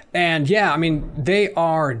fighting. And yeah, I mean, they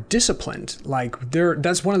are disciplined.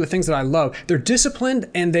 That's one of the things that I love. They're disciplined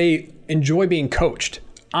and they enjoy being coached.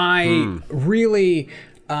 I really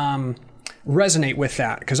resonate with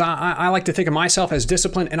that because I like to think of myself as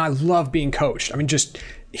disciplined and I love being coached. I mean, just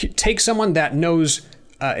take someone that knows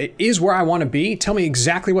is where I want to be, tell me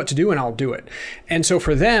exactly what to do and I'll do it. And so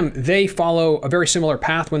for them, they follow a very similar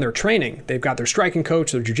path when they're training. They've got their striking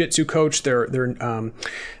coach, their jiu-jitsu coach, their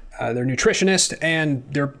nutritionist, and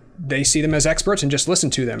they see them as experts and just listen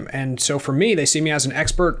to them. And so for me, they see me as an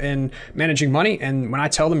expert in managing money. And when I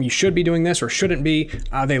tell them you should be doing this or shouldn't be,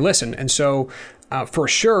 they listen. And so for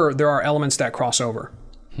sure, there are elements that cross over.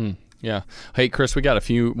 Yeah. Hey, Chris, we got a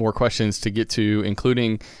few more questions to get to,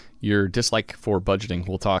 including your dislike for budgeting.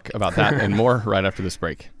 We'll talk about that and more right after this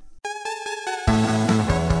break.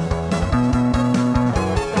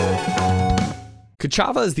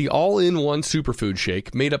 Kachava is the all-in-one superfood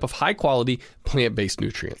shake made up of high-quality plant-based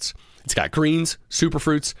nutrients. It's got greens,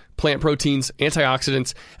 superfruits, plant proteins,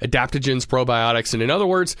 antioxidants, adaptogens, probiotics, and in other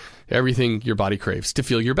words, everything your body craves to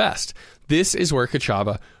feel your best. This is where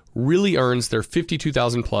Kachava really earns their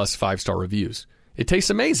 52,000 plus 5-star reviews. It tastes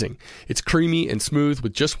amazing. It's creamy and smooth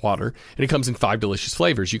with just water, and it comes in 5 delicious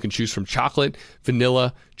flavors. You can choose from chocolate,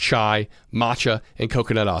 vanilla, chai, matcha, and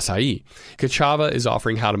coconut acai. Kachava is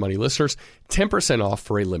offering How to Money listeners 10% off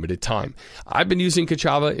for a limited time. I've been using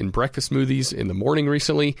Kachava in breakfast smoothies in the morning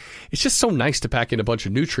recently. It's just so nice to pack in a bunch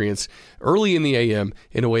of nutrients early in the AM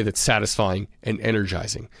in a way that's satisfying and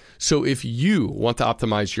energizing. So if you want to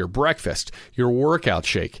optimize your breakfast, your workout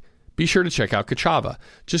shake, be sure to check out Kachava.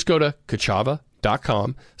 Just go to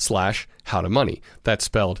kachava.com/howtomoney. That's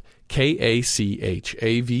spelled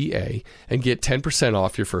Kachava and get 10%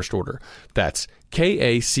 off your first order. That's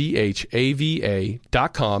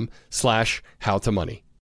kachava.com/howtomoney.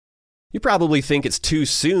 You probably think it's too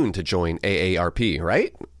soon to join AARP,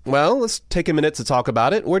 right? Well, let's take a minute to talk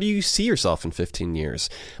about it. Where do you see yourself in 15 years?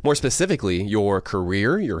 More specifically, your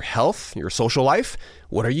career, your health, your social life.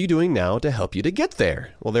 What are you doing now to help you to get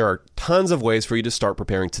there? Well, there are tons of ways for you to start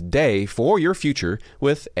preparing today for your future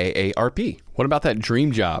with AARP. What about that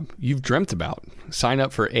dream job you've dreamt about? Sign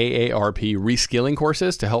up for AARP reskilling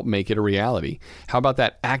courses to help make it a reality. How about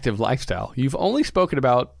that active lifestyle you've only spoken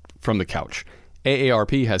about from the couch?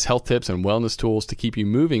 AARP has health tips and wellness tools to keep you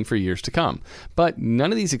moving for years to come. But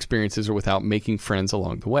none of these experiences are without making friends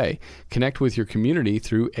along the way. Connect with your community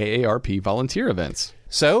through AARP volunteer events.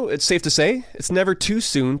 So it's safe to say it's never too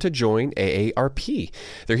soon to join AARP.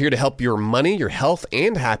 They're here to help your money, your health,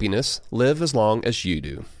 and happiness live as long as you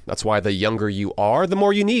do. That's why the younger you are, the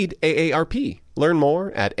more you need AARP. Learn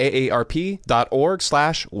more at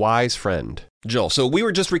aarp.org/wisefriend. Joel, so we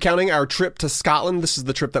were just recounting our trip to Scotland. This is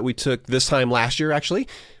the trip that we took this time last year, actually,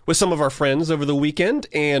 with some of our friends over the weekend.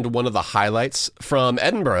 And one of the highlights from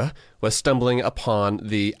Edinburgh was stumbling upon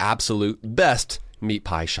the absolute best meat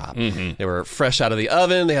pie shop. They were fresh out of the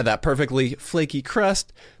oven. They had that perfectly flaky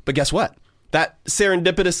crust. But guess what? That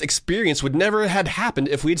serendipitous experience would never have happened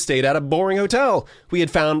if we'd stayed at a boring hotel. We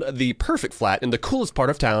had found the perfect flat in the coolest part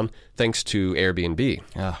of town thanks to Airbnb.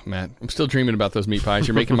 Oh, man, I'm still dreaming about those meat pies.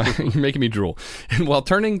 You're making me drool. And while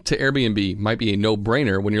turning to Airbnb might be a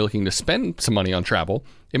no-brainer when you're looking to spend some money on travel,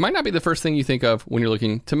 it might not be the first thing you think of when you're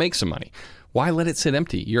looking to make some money. Why let it sit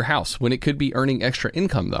empty, your house, when it could be earning extra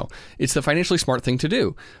income, though? It's the financially smart thing to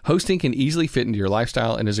do. Hosting can easily fit into your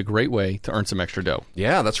lifestyle and is a great way to earn some extra dough.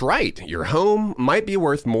 Yeah, that's right. Your home might be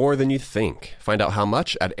worth more than you think. Find out how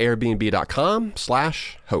much at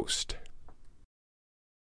airbnb.com/host.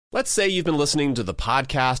 Let's say you've been listening to the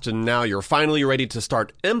podcast and now you're finally ready to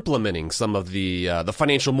start implementing some of the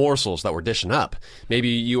financial morsels that we're dishing up. Maybe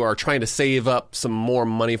you are trying to save up some more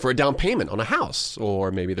money for a down payment on a house,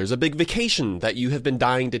 or maybe there's a big vacation that you have been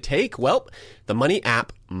dying to take. Well, the money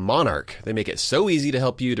app Monarch. They make it so easy to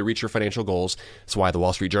help you to reach your financial goals. That's why the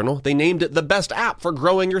Wall Street Journal, they named it the best app for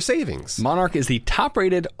growing your savings. Monarch is the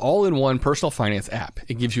top-rated all-in-one personal finance app.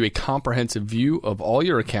 It gives you a comprehensive view of all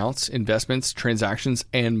your accounts, investments, transactions,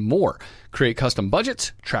 and more. Create custom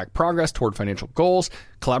budgets, track progress toward financial goals,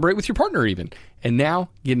 collaborate with your partner even. And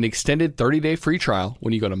now get an extended 30-day free trial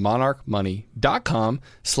when you go to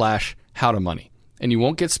monarchmoney.com/howtomoney. And you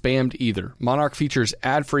won't get spammed either. Monarch features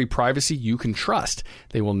ad-free privacy you can trust.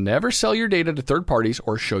 They will never sell your data to third parties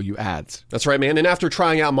or show you ads. That's right, man. And after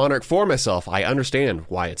trying out Monarch for myself, I understand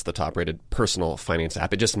why it's the top-rated personal finance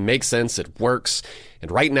app. It just makes sense. It works.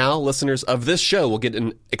 And right now, listeners of this show will get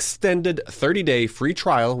an extended 30-day free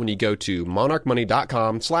trial when you go to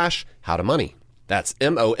monarchmoney.com/howtomoney. That's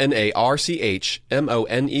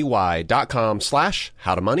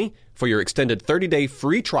monarchmoney.com/howtomoney for your extended 30-day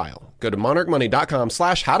free trial. Go to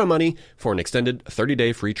monarchmoney.com/howtomoney for an extended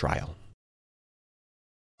 30-day free trial.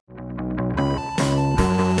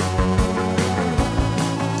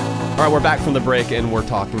 All right, we're back from the break, and we're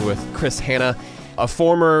talking with Chris Hanna, a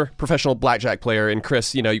former professional blackjack player. And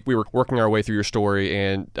Chris, you know, we were working our way through your story,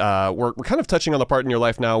 and we're kind of touching on the part in your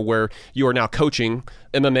life now where you are now coaching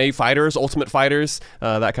MMA fighters, ultimate fighters,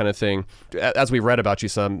 that kind of thing. As we read about you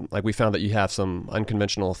some, like we found that you have some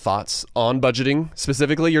unconventional thoughts on budgeting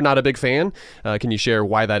specifically. You're not a big fan. Can you share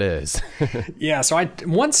why that is? Yeah, so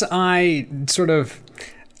once I sort of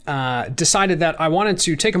decided that I wanted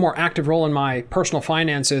to take a more active role in my personal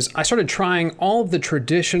finances, I started trying all of the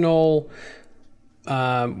traditional,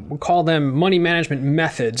 we'll call them money management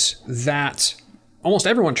methods that almost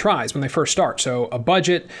everyone tries when they first start. So a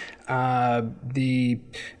budget, the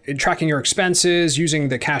tracking your expenses, using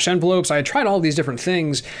the cash envelopes. I had tried all these different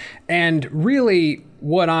things, and really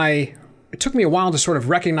it took me a while to sort of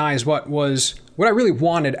recognize what I really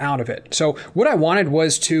wanted out of it. So what I wanted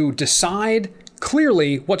was to decide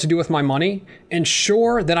clearly what to do with my money,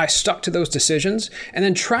 ensure that I stuck to those decisions, and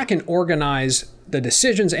then track and organize the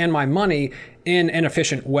decisions and my money in an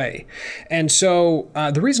efficient way. And so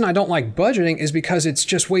the reason I don't like budgeting is because it's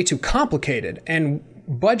just way too complicated. And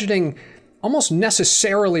budgeting almost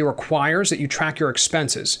necessarily requires that you track your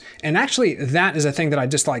expenses. And actually, that is a thing that I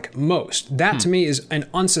dislike most. That to me is an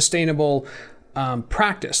unsustainable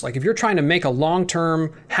practice. Like if you're trying to make a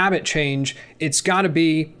long-term habit change, it's got to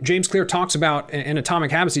be, James Clear talks about in Atomic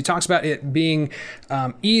Habits, he talks about it being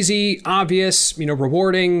easy, obvious,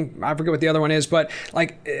 rewarding. I forget what the other one is, but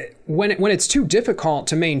like when it's too difficult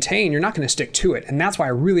to maintain, you're not going to stick to it. And that's why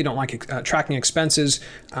I really don't like tracking expenses,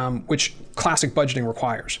 which classic budgeting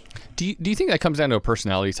requires. Do you think that comes down to a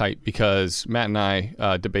personality type? Because Matt and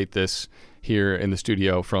I debate this here in the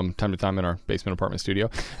studio from time to time in our basement apartment studio.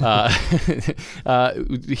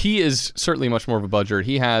 He is certainly much more of a budgeter.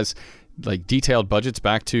 He has like detailed budgets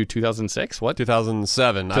back to 2006. What?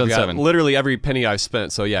 2007. I've got literally every penny I've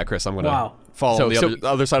spent. So yeah, Chris, I'm going to fall on the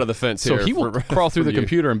other side of the fence here. So he will crawl through the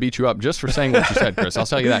computer and beat you up just for saying what you said, Chris. I'll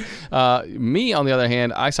tell you that. Me, on the other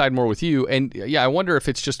hand, I side more with you. And yeah, I wonder if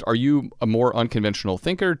it's just, are you a more unconventional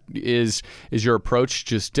thinker? Is your approach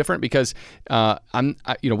just different? Because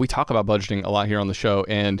we talk about budgeting a lot here on the show,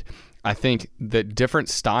 and I think that different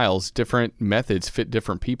styles, different methods fit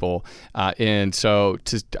different people. And so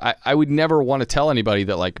I would never want to tell anybody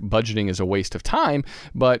that like budgeting is a waste of time.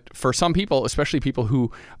 But for some people, especially people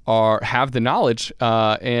who have the knowledge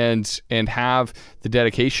and have the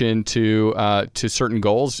dedication to certain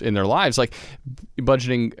goals in their lives, like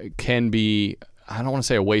budgeting can be, I don't want to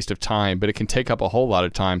say a waste of time, but it can take up a whole lot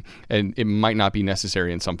of time, and it might not be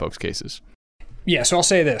necessary in some folks' cases. Yeah, so I'll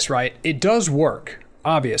say this, right? It does work,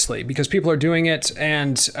 obviously, because people are doing it,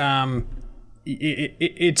 and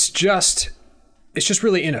it's just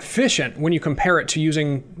really inefficient when you compare it to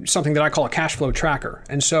using something that I call a cash flow tracker.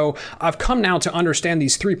 And so I've come now to understand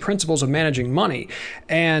these three principles of managing money.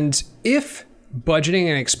 And if budgeting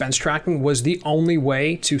and expense tracking was the only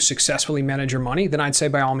way to successfully manage your money, then I'd say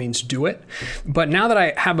by all means do it. But now that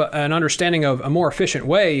I have an understanding of a more efficient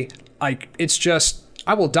way, I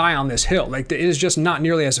will die on this hill. Like, it is just not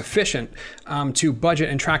nearly as efficient to budget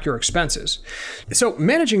and track your expenses. So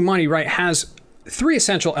managing money, right, has three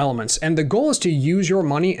essential elements. And the goal is to use your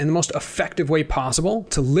money in the most effective way possible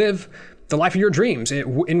to live the life of your dreams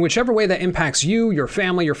in whichever way that impacts you, your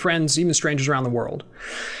family, your friends, even strangers around the world.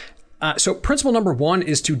 So principle number one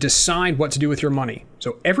is to decide what to do with your money.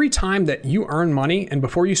 So every time that you earn money and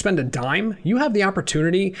before you spend a dime, you have the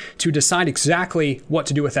opportunity to decide exactly what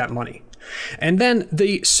to do with that money. And then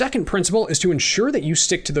the second principle is to ensure that you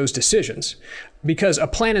stick to those decisions, because a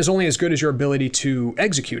plan is only as good as your ability to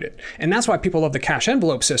execute it. And that's why people love the cash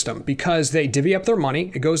envelope system, because they divvy up their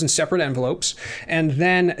money, it goes in separate envelopes, and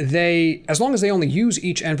then as long as they only use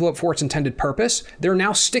each envelope for its intended purpose, they're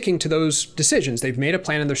now sticking to those decisions. They've made a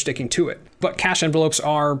plan and they're sticking to it. But cash envelopes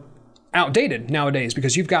are outdated nowadays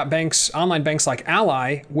because you've got online banks like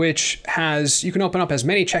Ally, which you can open up as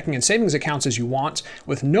many checking and savings accounts as you want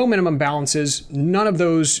with no minimum balances, none of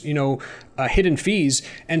those, hidden fees.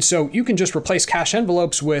 And so you can just replace cash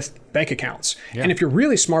envelopes with bank accounts. Yeah. And if you're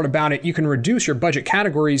really smart about it, you can reduce your budget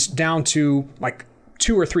categories down to like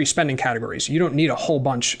 2 or 3 spending categories. You don't need a whole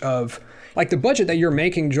bunch of, like the budget that you're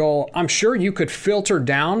making, Joel, I'm sure you could filter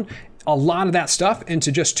down a lot of that stuff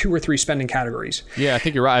into just 2 or 3 spending categories. Yeah, I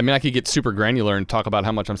think you're right. I mean, I could get super granular and talk about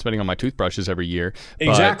how much I'm spending on my toothbrushes every year.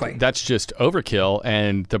 Exactly. That's just overkill.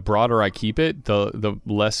 And the broader I keep it, the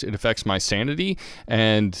less it affects my sanity.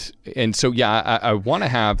 And so, yeah, I want to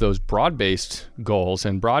have those broad-based goals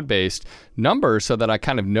and broad-based numbers so that I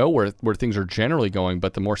kind of know where things are generally going.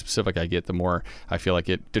 But the more specific I get, the more I feel like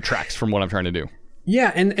it detracts from what I'm trying to do.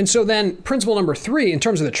 Yeah, and so then principle number 3, in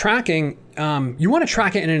terms of the tracking, you want to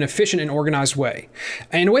track it in an efficient and organized way,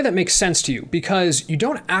 and in a way that makes sense to you, because you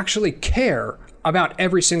don't actually care about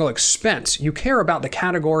every single expense. You care about the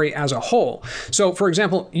category as a whole. So, for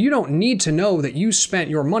example, you don't need to know that you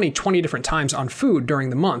spent your money 20 different times on food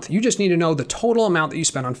during the month. You just need to know the total amount that you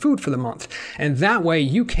spent on food for the month, and that way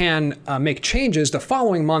you can make changes the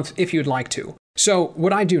following month if you'd like to. So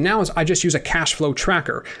what I do now is I just use a cash flow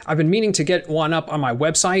tracker. I've been meaning to get one up on my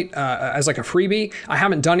website as like a freebie. I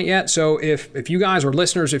haven't done it yet. So if you guys or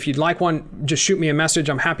listeners, if you'd like one, just shoot me a message.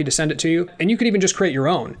 I'm happy to send it to you. And you could even just create your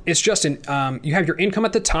own. It's just you have your income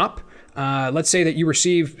at the top. Let's say that you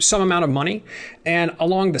receive some amount of money, and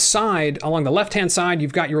along the left-hand side,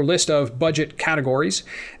 you've got your list of budget categories,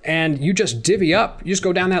 and you just divvy up. You just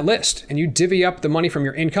go down that list, and you divvy up the money from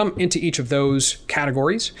your income into each of those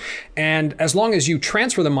categories. And as long as you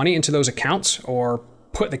transfer the money into those accounts or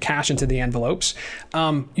put the cash into the envelopes,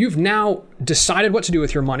 you've now decided what to do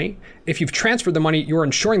with your money. If you've transferred the money, you're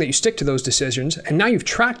ensuring that you stick to those decisions, and now you've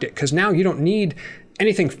tracked it, because now you don't need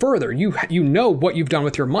anything further. You know what you've done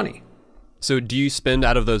with your money. So do you spend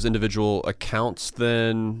out of those individual accounts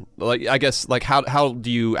then? Like, I guess, like how do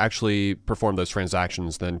you actually perform those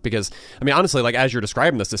transactions then? Because, I mean, honestly, like as you're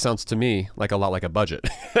describing this, it sounds to me like a lot like a budget.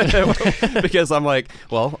 Because I'm like,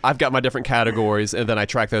 well, I've got my different categories, and then I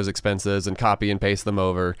track those expenses and copy and paste them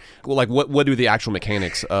over. Well, like what do the actual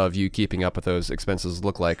mechanics of you keeping up with those expenses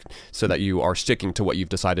look like so that you are sticking to what you've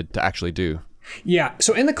decided to actually do? Yeah,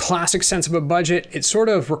 so in the classic sense of a budget, it sort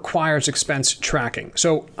of requires expense tracking.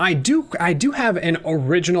 So I do have an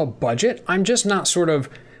original budget. I'm just not sort of,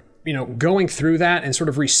 going through that and sort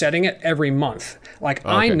of resetting it every month. Like,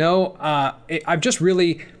 okay. I know I've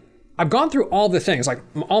gone through all the things, like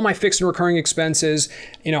all my fixed and recurring expenses,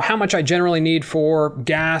 how much I generally need for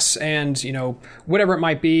gas and, whatever it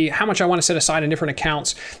might be, how much I want to set aside in different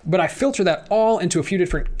accounts. But I filter that all into a few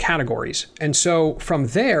different categories. And so from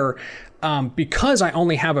there, because I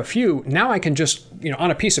only have a few, now I can just,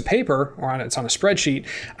 on a piece of paper or it's on a spreadsheet,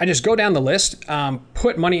 I just go down the list,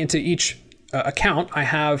 put money into each account. I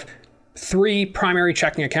have 3 primary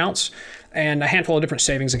checking accounts and a handful of different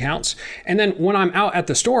savings accounts. And then when I'm out at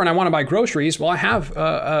the store and I want to buy groceries, well, I have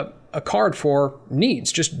a card for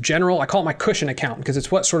needs, just general. I call it my cushion account because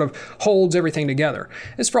it's what sort of holds everything together.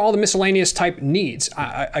 It's for all the miscellaneous type needs.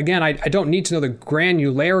 I don't need to know the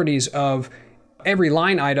granularities of every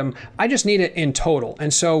line item. I just need it in total.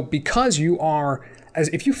 And so because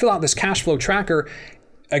if you fill out this cash flow tracker,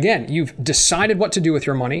 again, you've decided what to do with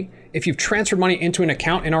your money. If you've transferred money into an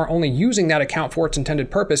account and are only using that account for its intended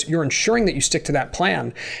purpose, you're ensuring that you stick to that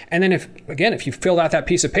plan. And then if you filled out that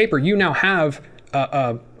piece of paper, you now have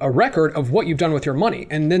a record of what you've done with your money,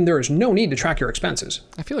 and then there is no need to track your expenses.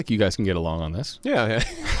 I feel like you guys can get along on this. Yeah.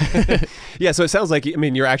 Yeah, so it sounds like,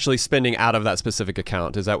 you're actually spending out of that specific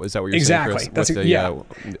account. Is that what you're exactly. saying, Chris?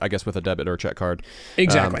 I guess with a debit or a check card.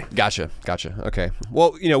 Exactly. Gotcha. Okay.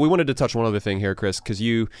 Well, we wanted to touch one other thing here, Chris, because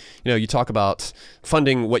you talk about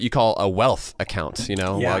funding what you call a wealth account,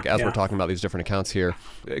 we're talking about these different accounts here.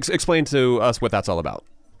 Explain to us what that's all about.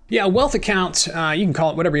 Yeah, a wealth account, you can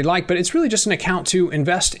call it whatever you like, but it's really just an account to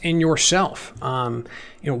invest in yourself.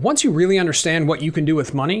 Once you really understand what you can do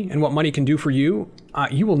with money and what money can do for you,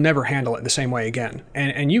 you will never handle it the same way again.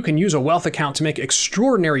 And you can use a wealth account to make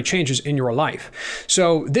extraordinary changes in your life.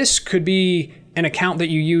 So this could be an account that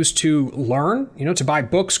you use to learn, to buy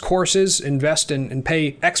books, courses, invest in and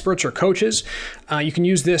pay experts or coaches. You can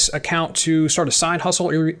use this account to start a side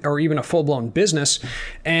hustle or even a full-blown business.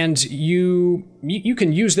 And you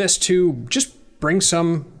can use this to just bring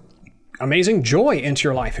some amazing joy into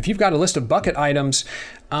your life. If you've got a list of bucket items,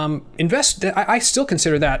 invest. I still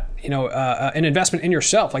consider that, an investment in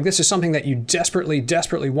yourself. Like, this is something that you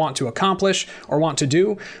desperately want to accomplish or want to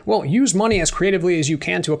do. Well, use money as creatively as you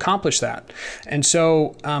can to accomplish that. And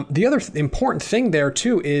so the other important thing there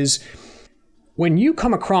too is when you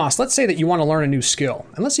come across, let's say that you want to learn a new skill,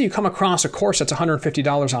 and let's say you come across a course that's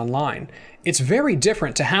 $150 online, it's very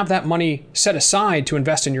different to have that money set aside to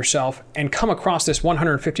invest in yourself and come across this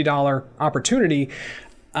 $150 opportunity.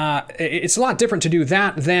 It's a lot different to do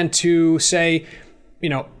that than to say,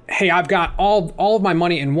 hey, I've got all of my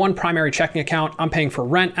money in one primary checking account. I'm paying for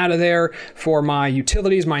rent out of there, for my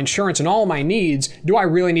utilities, my insurance, and all my needs. Do I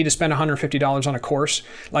really need to spend $150 on a course?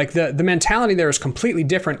 Like the mentality there is completely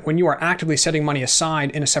different when you are actively setting money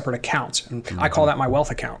aside in a separate account. And I call that my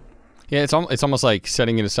wealth account. Yeah, it's almost like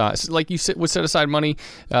setting it aside, like you would set aside money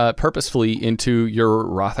purposefully into your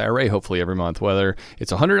Roth IRA, hopefully every month, whether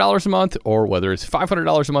it's $100 a month or whether it's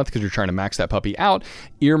 $500 a month because you're trying to max that puppy out,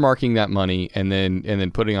 earmarking that money and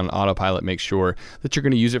then putting on autopilot makes sure that you're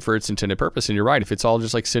going to use it for its intended purpose. And you're right, if it's all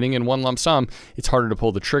just like sitting in one lump sum, it's harder to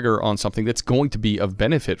pull the trigger on something that's going to be of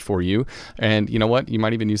benefit for you. And you know what? You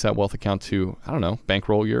might even use that wealth account to, I don't know,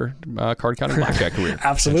 bankroll your card counting blackjack career.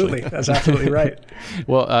 Absolutely. That's absolutely right.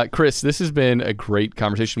 Well, Chris, this has been a great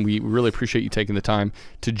conversation. We really appreciate you taking the time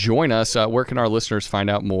to join us. Where can our listeners find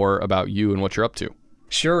out more about you and what you're up to?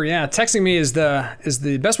 Sure, yeah. Texting me is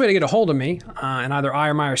the best way to get a hold of me, and either I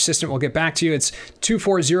or my assistant will get back to you. It's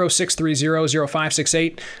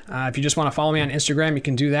 240-630-0568. If you just want to follow me on Instagram, you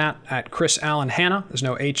can do that at Chris Allen Hanna. There's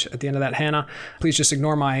no H at the end of that Hanna. Please just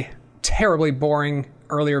ignore my terribly boring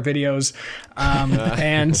earlier videos.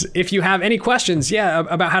 And if you have any questions,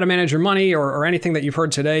 about how to manage your money or anything that you've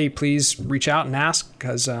heard today, please reach out and ask,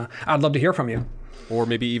 because I'd love to hear from you. Or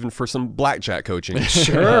maybe even for some blackjack coaching.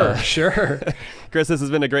 Sure. Chris, this has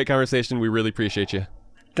been a great conversation. We really appreciate you.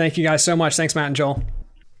 Thank you guys so much. Thanks, Matt and Joel.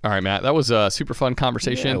 All right, Matt, that was a super fun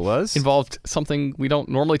conversation. Yeah, it was. Involved something we don't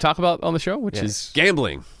normally talk about on the show, which is...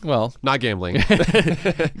 gambling. Well... Not gambling.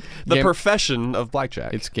 The profession of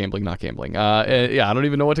blackjack. It's gambling, not gambling. I don't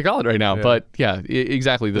even know what to call it right now, but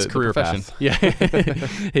exactly. His career profession. path. Yeah.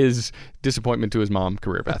 His disappointment to his mom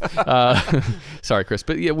career path. Sorry, Chris.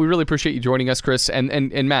 But yeah, we really appreciate you joining us, Chris.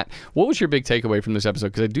 And Matt, what was your big takeaway from this episode?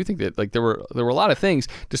 Because I do think that there were a lot of things,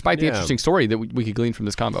 despite the interesting story, that we could glean from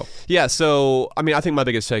this combo. Yeah, so, I think my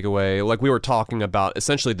biggest takeaway, like we were talking about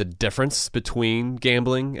essentially the difference between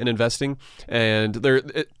gambling and investing. And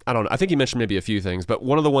I don't know, I think you mentioned maybe a few things, but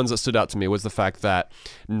one of the ones that stood out to me was the fact that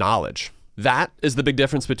knowledge. That is the big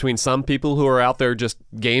difference between some people who are out there just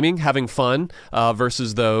gaming, having fun,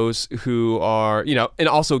 versus those who are, and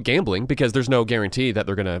also gambling, because there's no guarantee that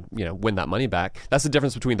they're going to, win that money back. That's the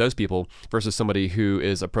difference between those people versus somebody who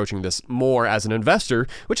is approaching this more as an investor,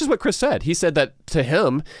 which is what Chris said. He said that to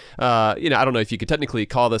him, I don't know if you could technically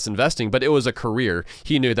call this investing, but it was a career.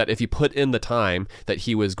 He knew that if he put in the time that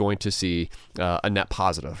he was going to see a net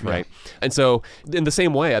positive, right? Yeah. And so in the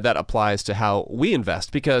same way, that applies to how we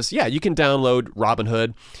invest, because you can download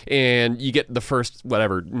Robinhood and you get the first 2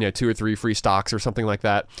 or 3 free stocks or something like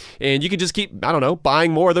that, and you can just keep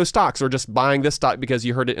buying more of those stocks, or just buying this stock because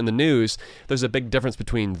you heard it in the news. There's a big difference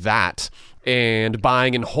between that and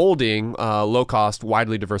buying and holding low-cost,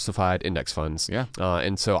 widely diversified index funds. Yeah.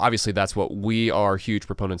 And so obviously that's what we are huge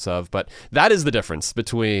proponents of. But that is the difference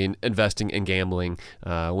between investing and gambling.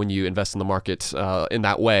 When you invest in the market in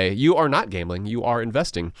that way, you are not gambling, you are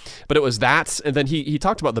investing. But it was that, and then he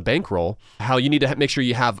talked about the bankroll, how you need to make sure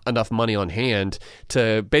you have enough money on hand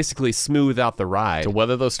to basically smooth out the ride. To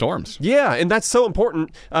weather those storms. Yeah, and that's so important,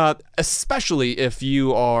 especially if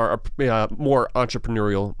you are more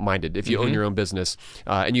entrepreneurial minded. If you own your own business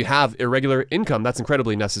and you have irregular income, that's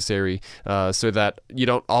incredibly necessary so that you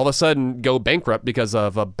don't all of a sudden go bankrupt because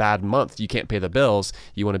of a bad month. You can't pay the bills.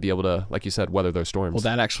 You want to be able to, like you said, weather those storms. Well,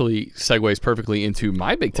 that actually segues perfectly into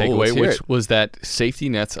my big takeaway, which was that safety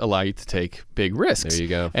nets allow you to take big risks. There you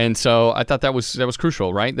go. And so I thought that was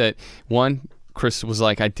crucial, right? That one, Chris was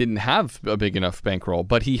like, I didn't have a big enough bankroll,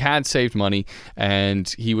 but he had saved money and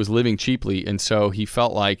he was living cheaply. And so he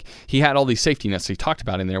felt like he had all these safety nets he talked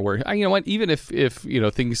about in there where, you know what, even if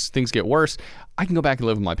things get worse, I can go back and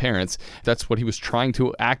live with my parents. That's what he was trying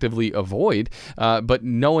to actively avoid. But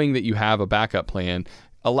knowing that you have a backup plan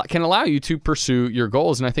can allow you to pursue your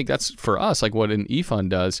goals. And I think that's, for us, like what an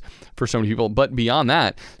e-fund does for so many people. But beyond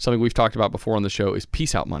that, something we've talked about before on the show is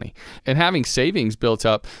peace out money. And having savings built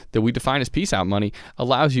up that we define as peace out money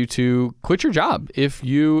allows you to quit your job if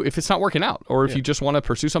it's not working out, or if you just want to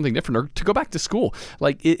pursue something different, or to go back to school.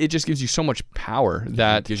 Like it just gives you so much power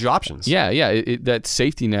that it gives you options. That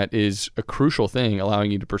safety net is a crucial thing,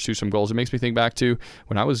 allowing you to pursue some goals. It makes me think back to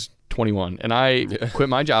when I was 21 and I quit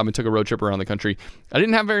my job and took a road trip around the country. I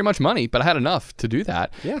didn't have very much money, but I had enough to do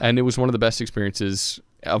that. Yeah. And it was one of the best experiences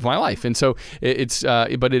of my life. And so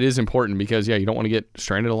but it is important because, you don't want to get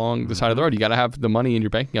stranded along the side of the road. You got to have the money in your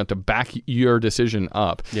bank account to back your decision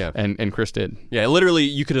up. Yeah. And Chris did. Yeah, literally,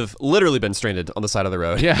 you could have literally been stranded on the side of the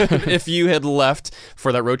road if you had left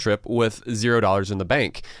for that road trip with $0 in the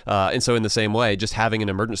bank. And so in the same way, just having an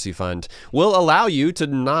emergency fund will allow you to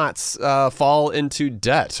not fall into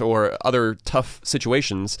debt or other tough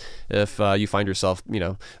situations if you find yourself,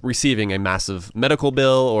 receiving a massive medical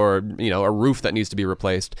bill or, a roof that needs to be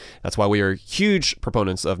replaced. That's why we are huge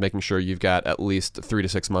proponents of making sure you've got at least 3 to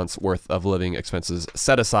 6 months worth of living expenses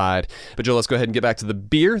set aside. But Joe, let's go ahead and get back to the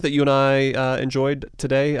beer that you and I enjoyed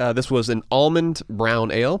today. This was an almond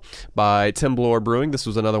brown ale by Tim Bloor Brewing. This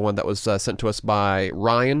was another one that was sent to us by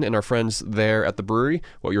Ryan and our friends there at the brewery.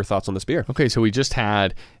 What were your thoughts on this beer? Okay, so we just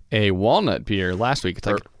had a walnut beer last week. It's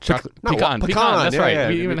like chocolate pecan. That's right. Yeah.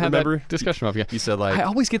 We even had that discussion about it. You said I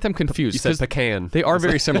always get them confused. You said pecan. They are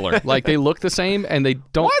very similar. Like they look the same and they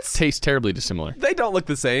don't taste terribly dissimilar. They don't look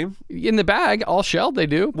the same. In the bag, all shelled, they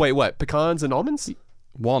do. Wait, what? Pecans and almonds?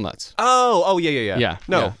 Walnuts. Oh, yeah. Yeah.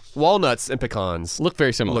 No, yeah. Walnuts and pecans look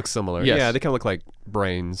very similar. Look similar. Yes. Yeah, they kind of look like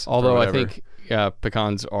brains. Although I think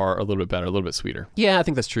pecans are a little bit better, a little bit sweeter. Yeah, I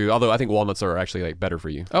think that's true. Although I think walnuts are actually better for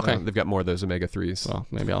you. Okay. They've got more of those omega-3s. Well,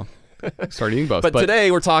 maybe I'll start eating both. But today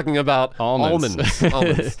we're talking about almonds.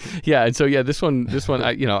 Yeah, and so this one,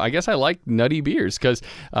 I guess I like nutty beers because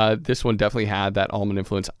this one definitely had that almond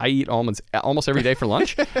influence. I eat almonds almost every day for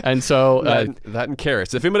lunch, and so that and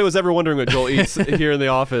carrots. If anybody was ever wondering what Joel eats here in the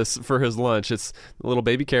office for his lunch, it's little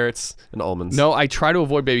baby carrots and almonds. No, I try to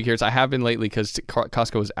avoid baby carrots. I have been lately because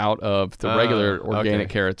Costco is out of the regular organic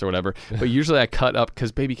carrots or whatever. But usually I cut up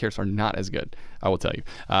because baby carrots are not as good. I will tell you.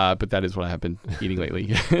 But that is what I have been eating lately,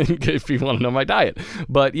 if you want to know my diet.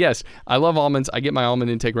 But yes, I love almonds. I get my almond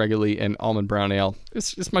intake regularly, and almond brown ale,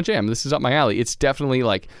 it's my jam. This is up my alley. It's definitely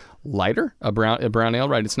like lighter, a brown ale,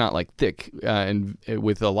 right? It's not like thick and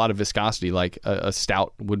with a lot of viscosity like a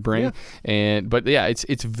stout would bring. Yeah. But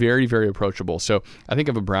it's very, very approachable. So I think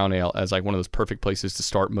of a brown ale as like one of those perfect places to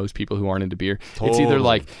start most people who aren't into beer. Totally. It's either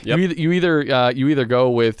like you either go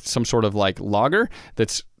with some sort of like lager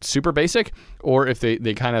that's super basic, or if they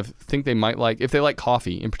kind of think they might like, if they like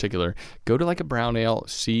coffee in particular, go to like a brown ale,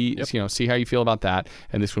 see how you feel about that,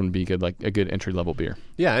 and this one would be good, like a good entry level beer.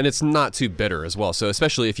 Yeah, and it's not too bitter as well. So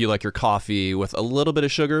especially if you like your coffee with a little bit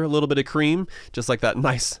of sugar, a little bit of cream, just like that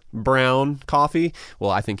nice brown coffee,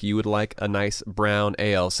 well, I think you would like a nice brown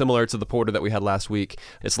ale, similar to the porter that we had last week.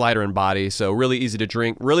 It's lighter in body, so really easy to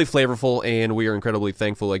drink, really flavorful, and we are incredibly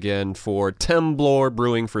thankful again for Tim Bloor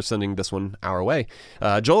Brewing for sending this one our way.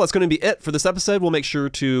 Joel, that's going to be it for this episode. We'll make sure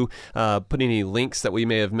to put any links that we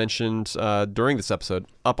may have mentioned during this episode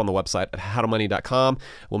up on the website at howtomoney.com.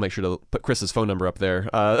 We'll make sure to put Chris's phone number up there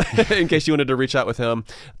in case you wanted to reach out with him.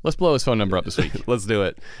 Let's blow his phone number up this week. Let's do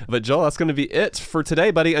it. But Joel, that's going to be it for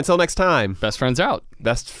today, buddy. Until next time. Best friends out.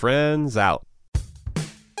 Best friends out.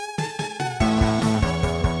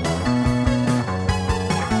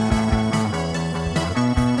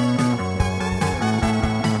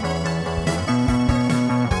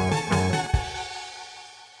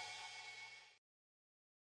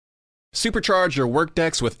 Supercharge your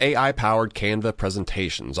Workdex with AI-powered Canva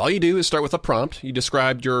presentations. All you do is start with a prompt. You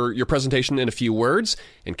describe your presentation in a few words,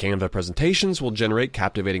 and Canva presentations will generate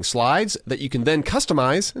captivating slides that you can then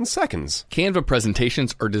customize in seconds. Canva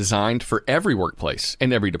presentations are designed for every workplace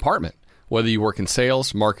and every department. Whether you work in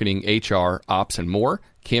sales, marketing, HR, ops, and more,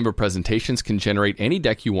 Canva presentations can generate any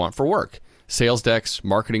deck you want for work. Sales decks,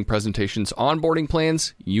 marketing presentations, onboarding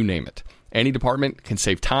plans, you name it. Any department can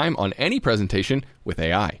save time on any presentation with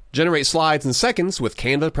AI. Generate slides in seconds with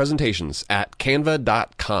Canva presentations at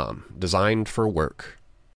canva.com. Designed for work.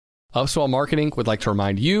 Upswell Marketing would like to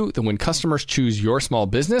remind you that when customers choose your small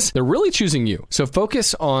business, they're really choosing you. So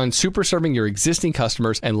focus on super serving your existing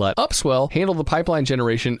customers and let Upswell handle the pipeline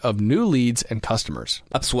generation of new leads and customers.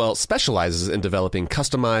 Upswell specializes in developing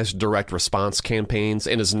customized direct response campaigns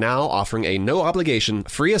and is now offering a no-obligation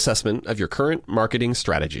free assessment of your current marketing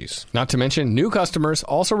strategies. Not to mention, new customers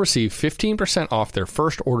also receive 15% off their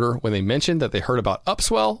first order when they mention that they heard about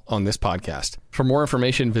Upswell on this podcast. For more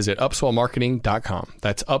information, visit upswellmarketing.com.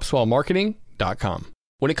 That's upswellmarketing.com.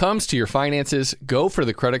 When it comes to your finances, go for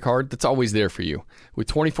the credit card that's always there for you. With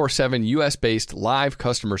 24/7 US-based live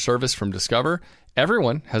customer service from Discover,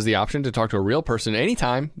 everyone has the option to talk to a real person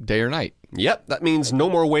anytime, day or night. Yep, that means no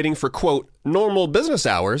more waiting for, quote, normal business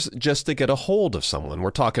hours just to get a hold of someone.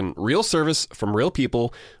 We're talking real service from real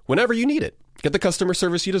people whenever you need it. Get the customer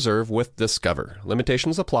service you deserve with Discover.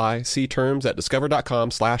 Limitations apply. See terms at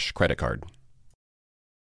discover.com/creditcard.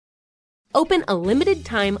 Open a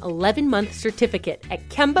limited-time 11-month certificate at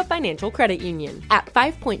Kemba Financial Credit Union. At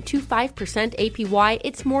 5.25% APY,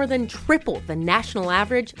 it's more than triple the national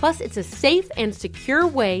average, plus it's a safe and secure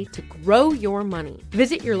way to grow your money.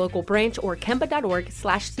 Visit your local branch or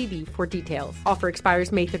kemba.org/CD for details. Offer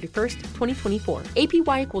expires May 31st, 2024.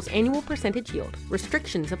 APY equals annual percentage yield.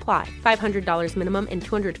 Restrictions apply. $500 minimum and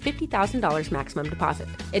 $250,000 maximum deposit.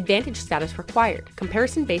 Advantage status required.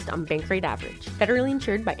 Comparison based on bank rate average. Federally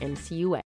insured by NCUA.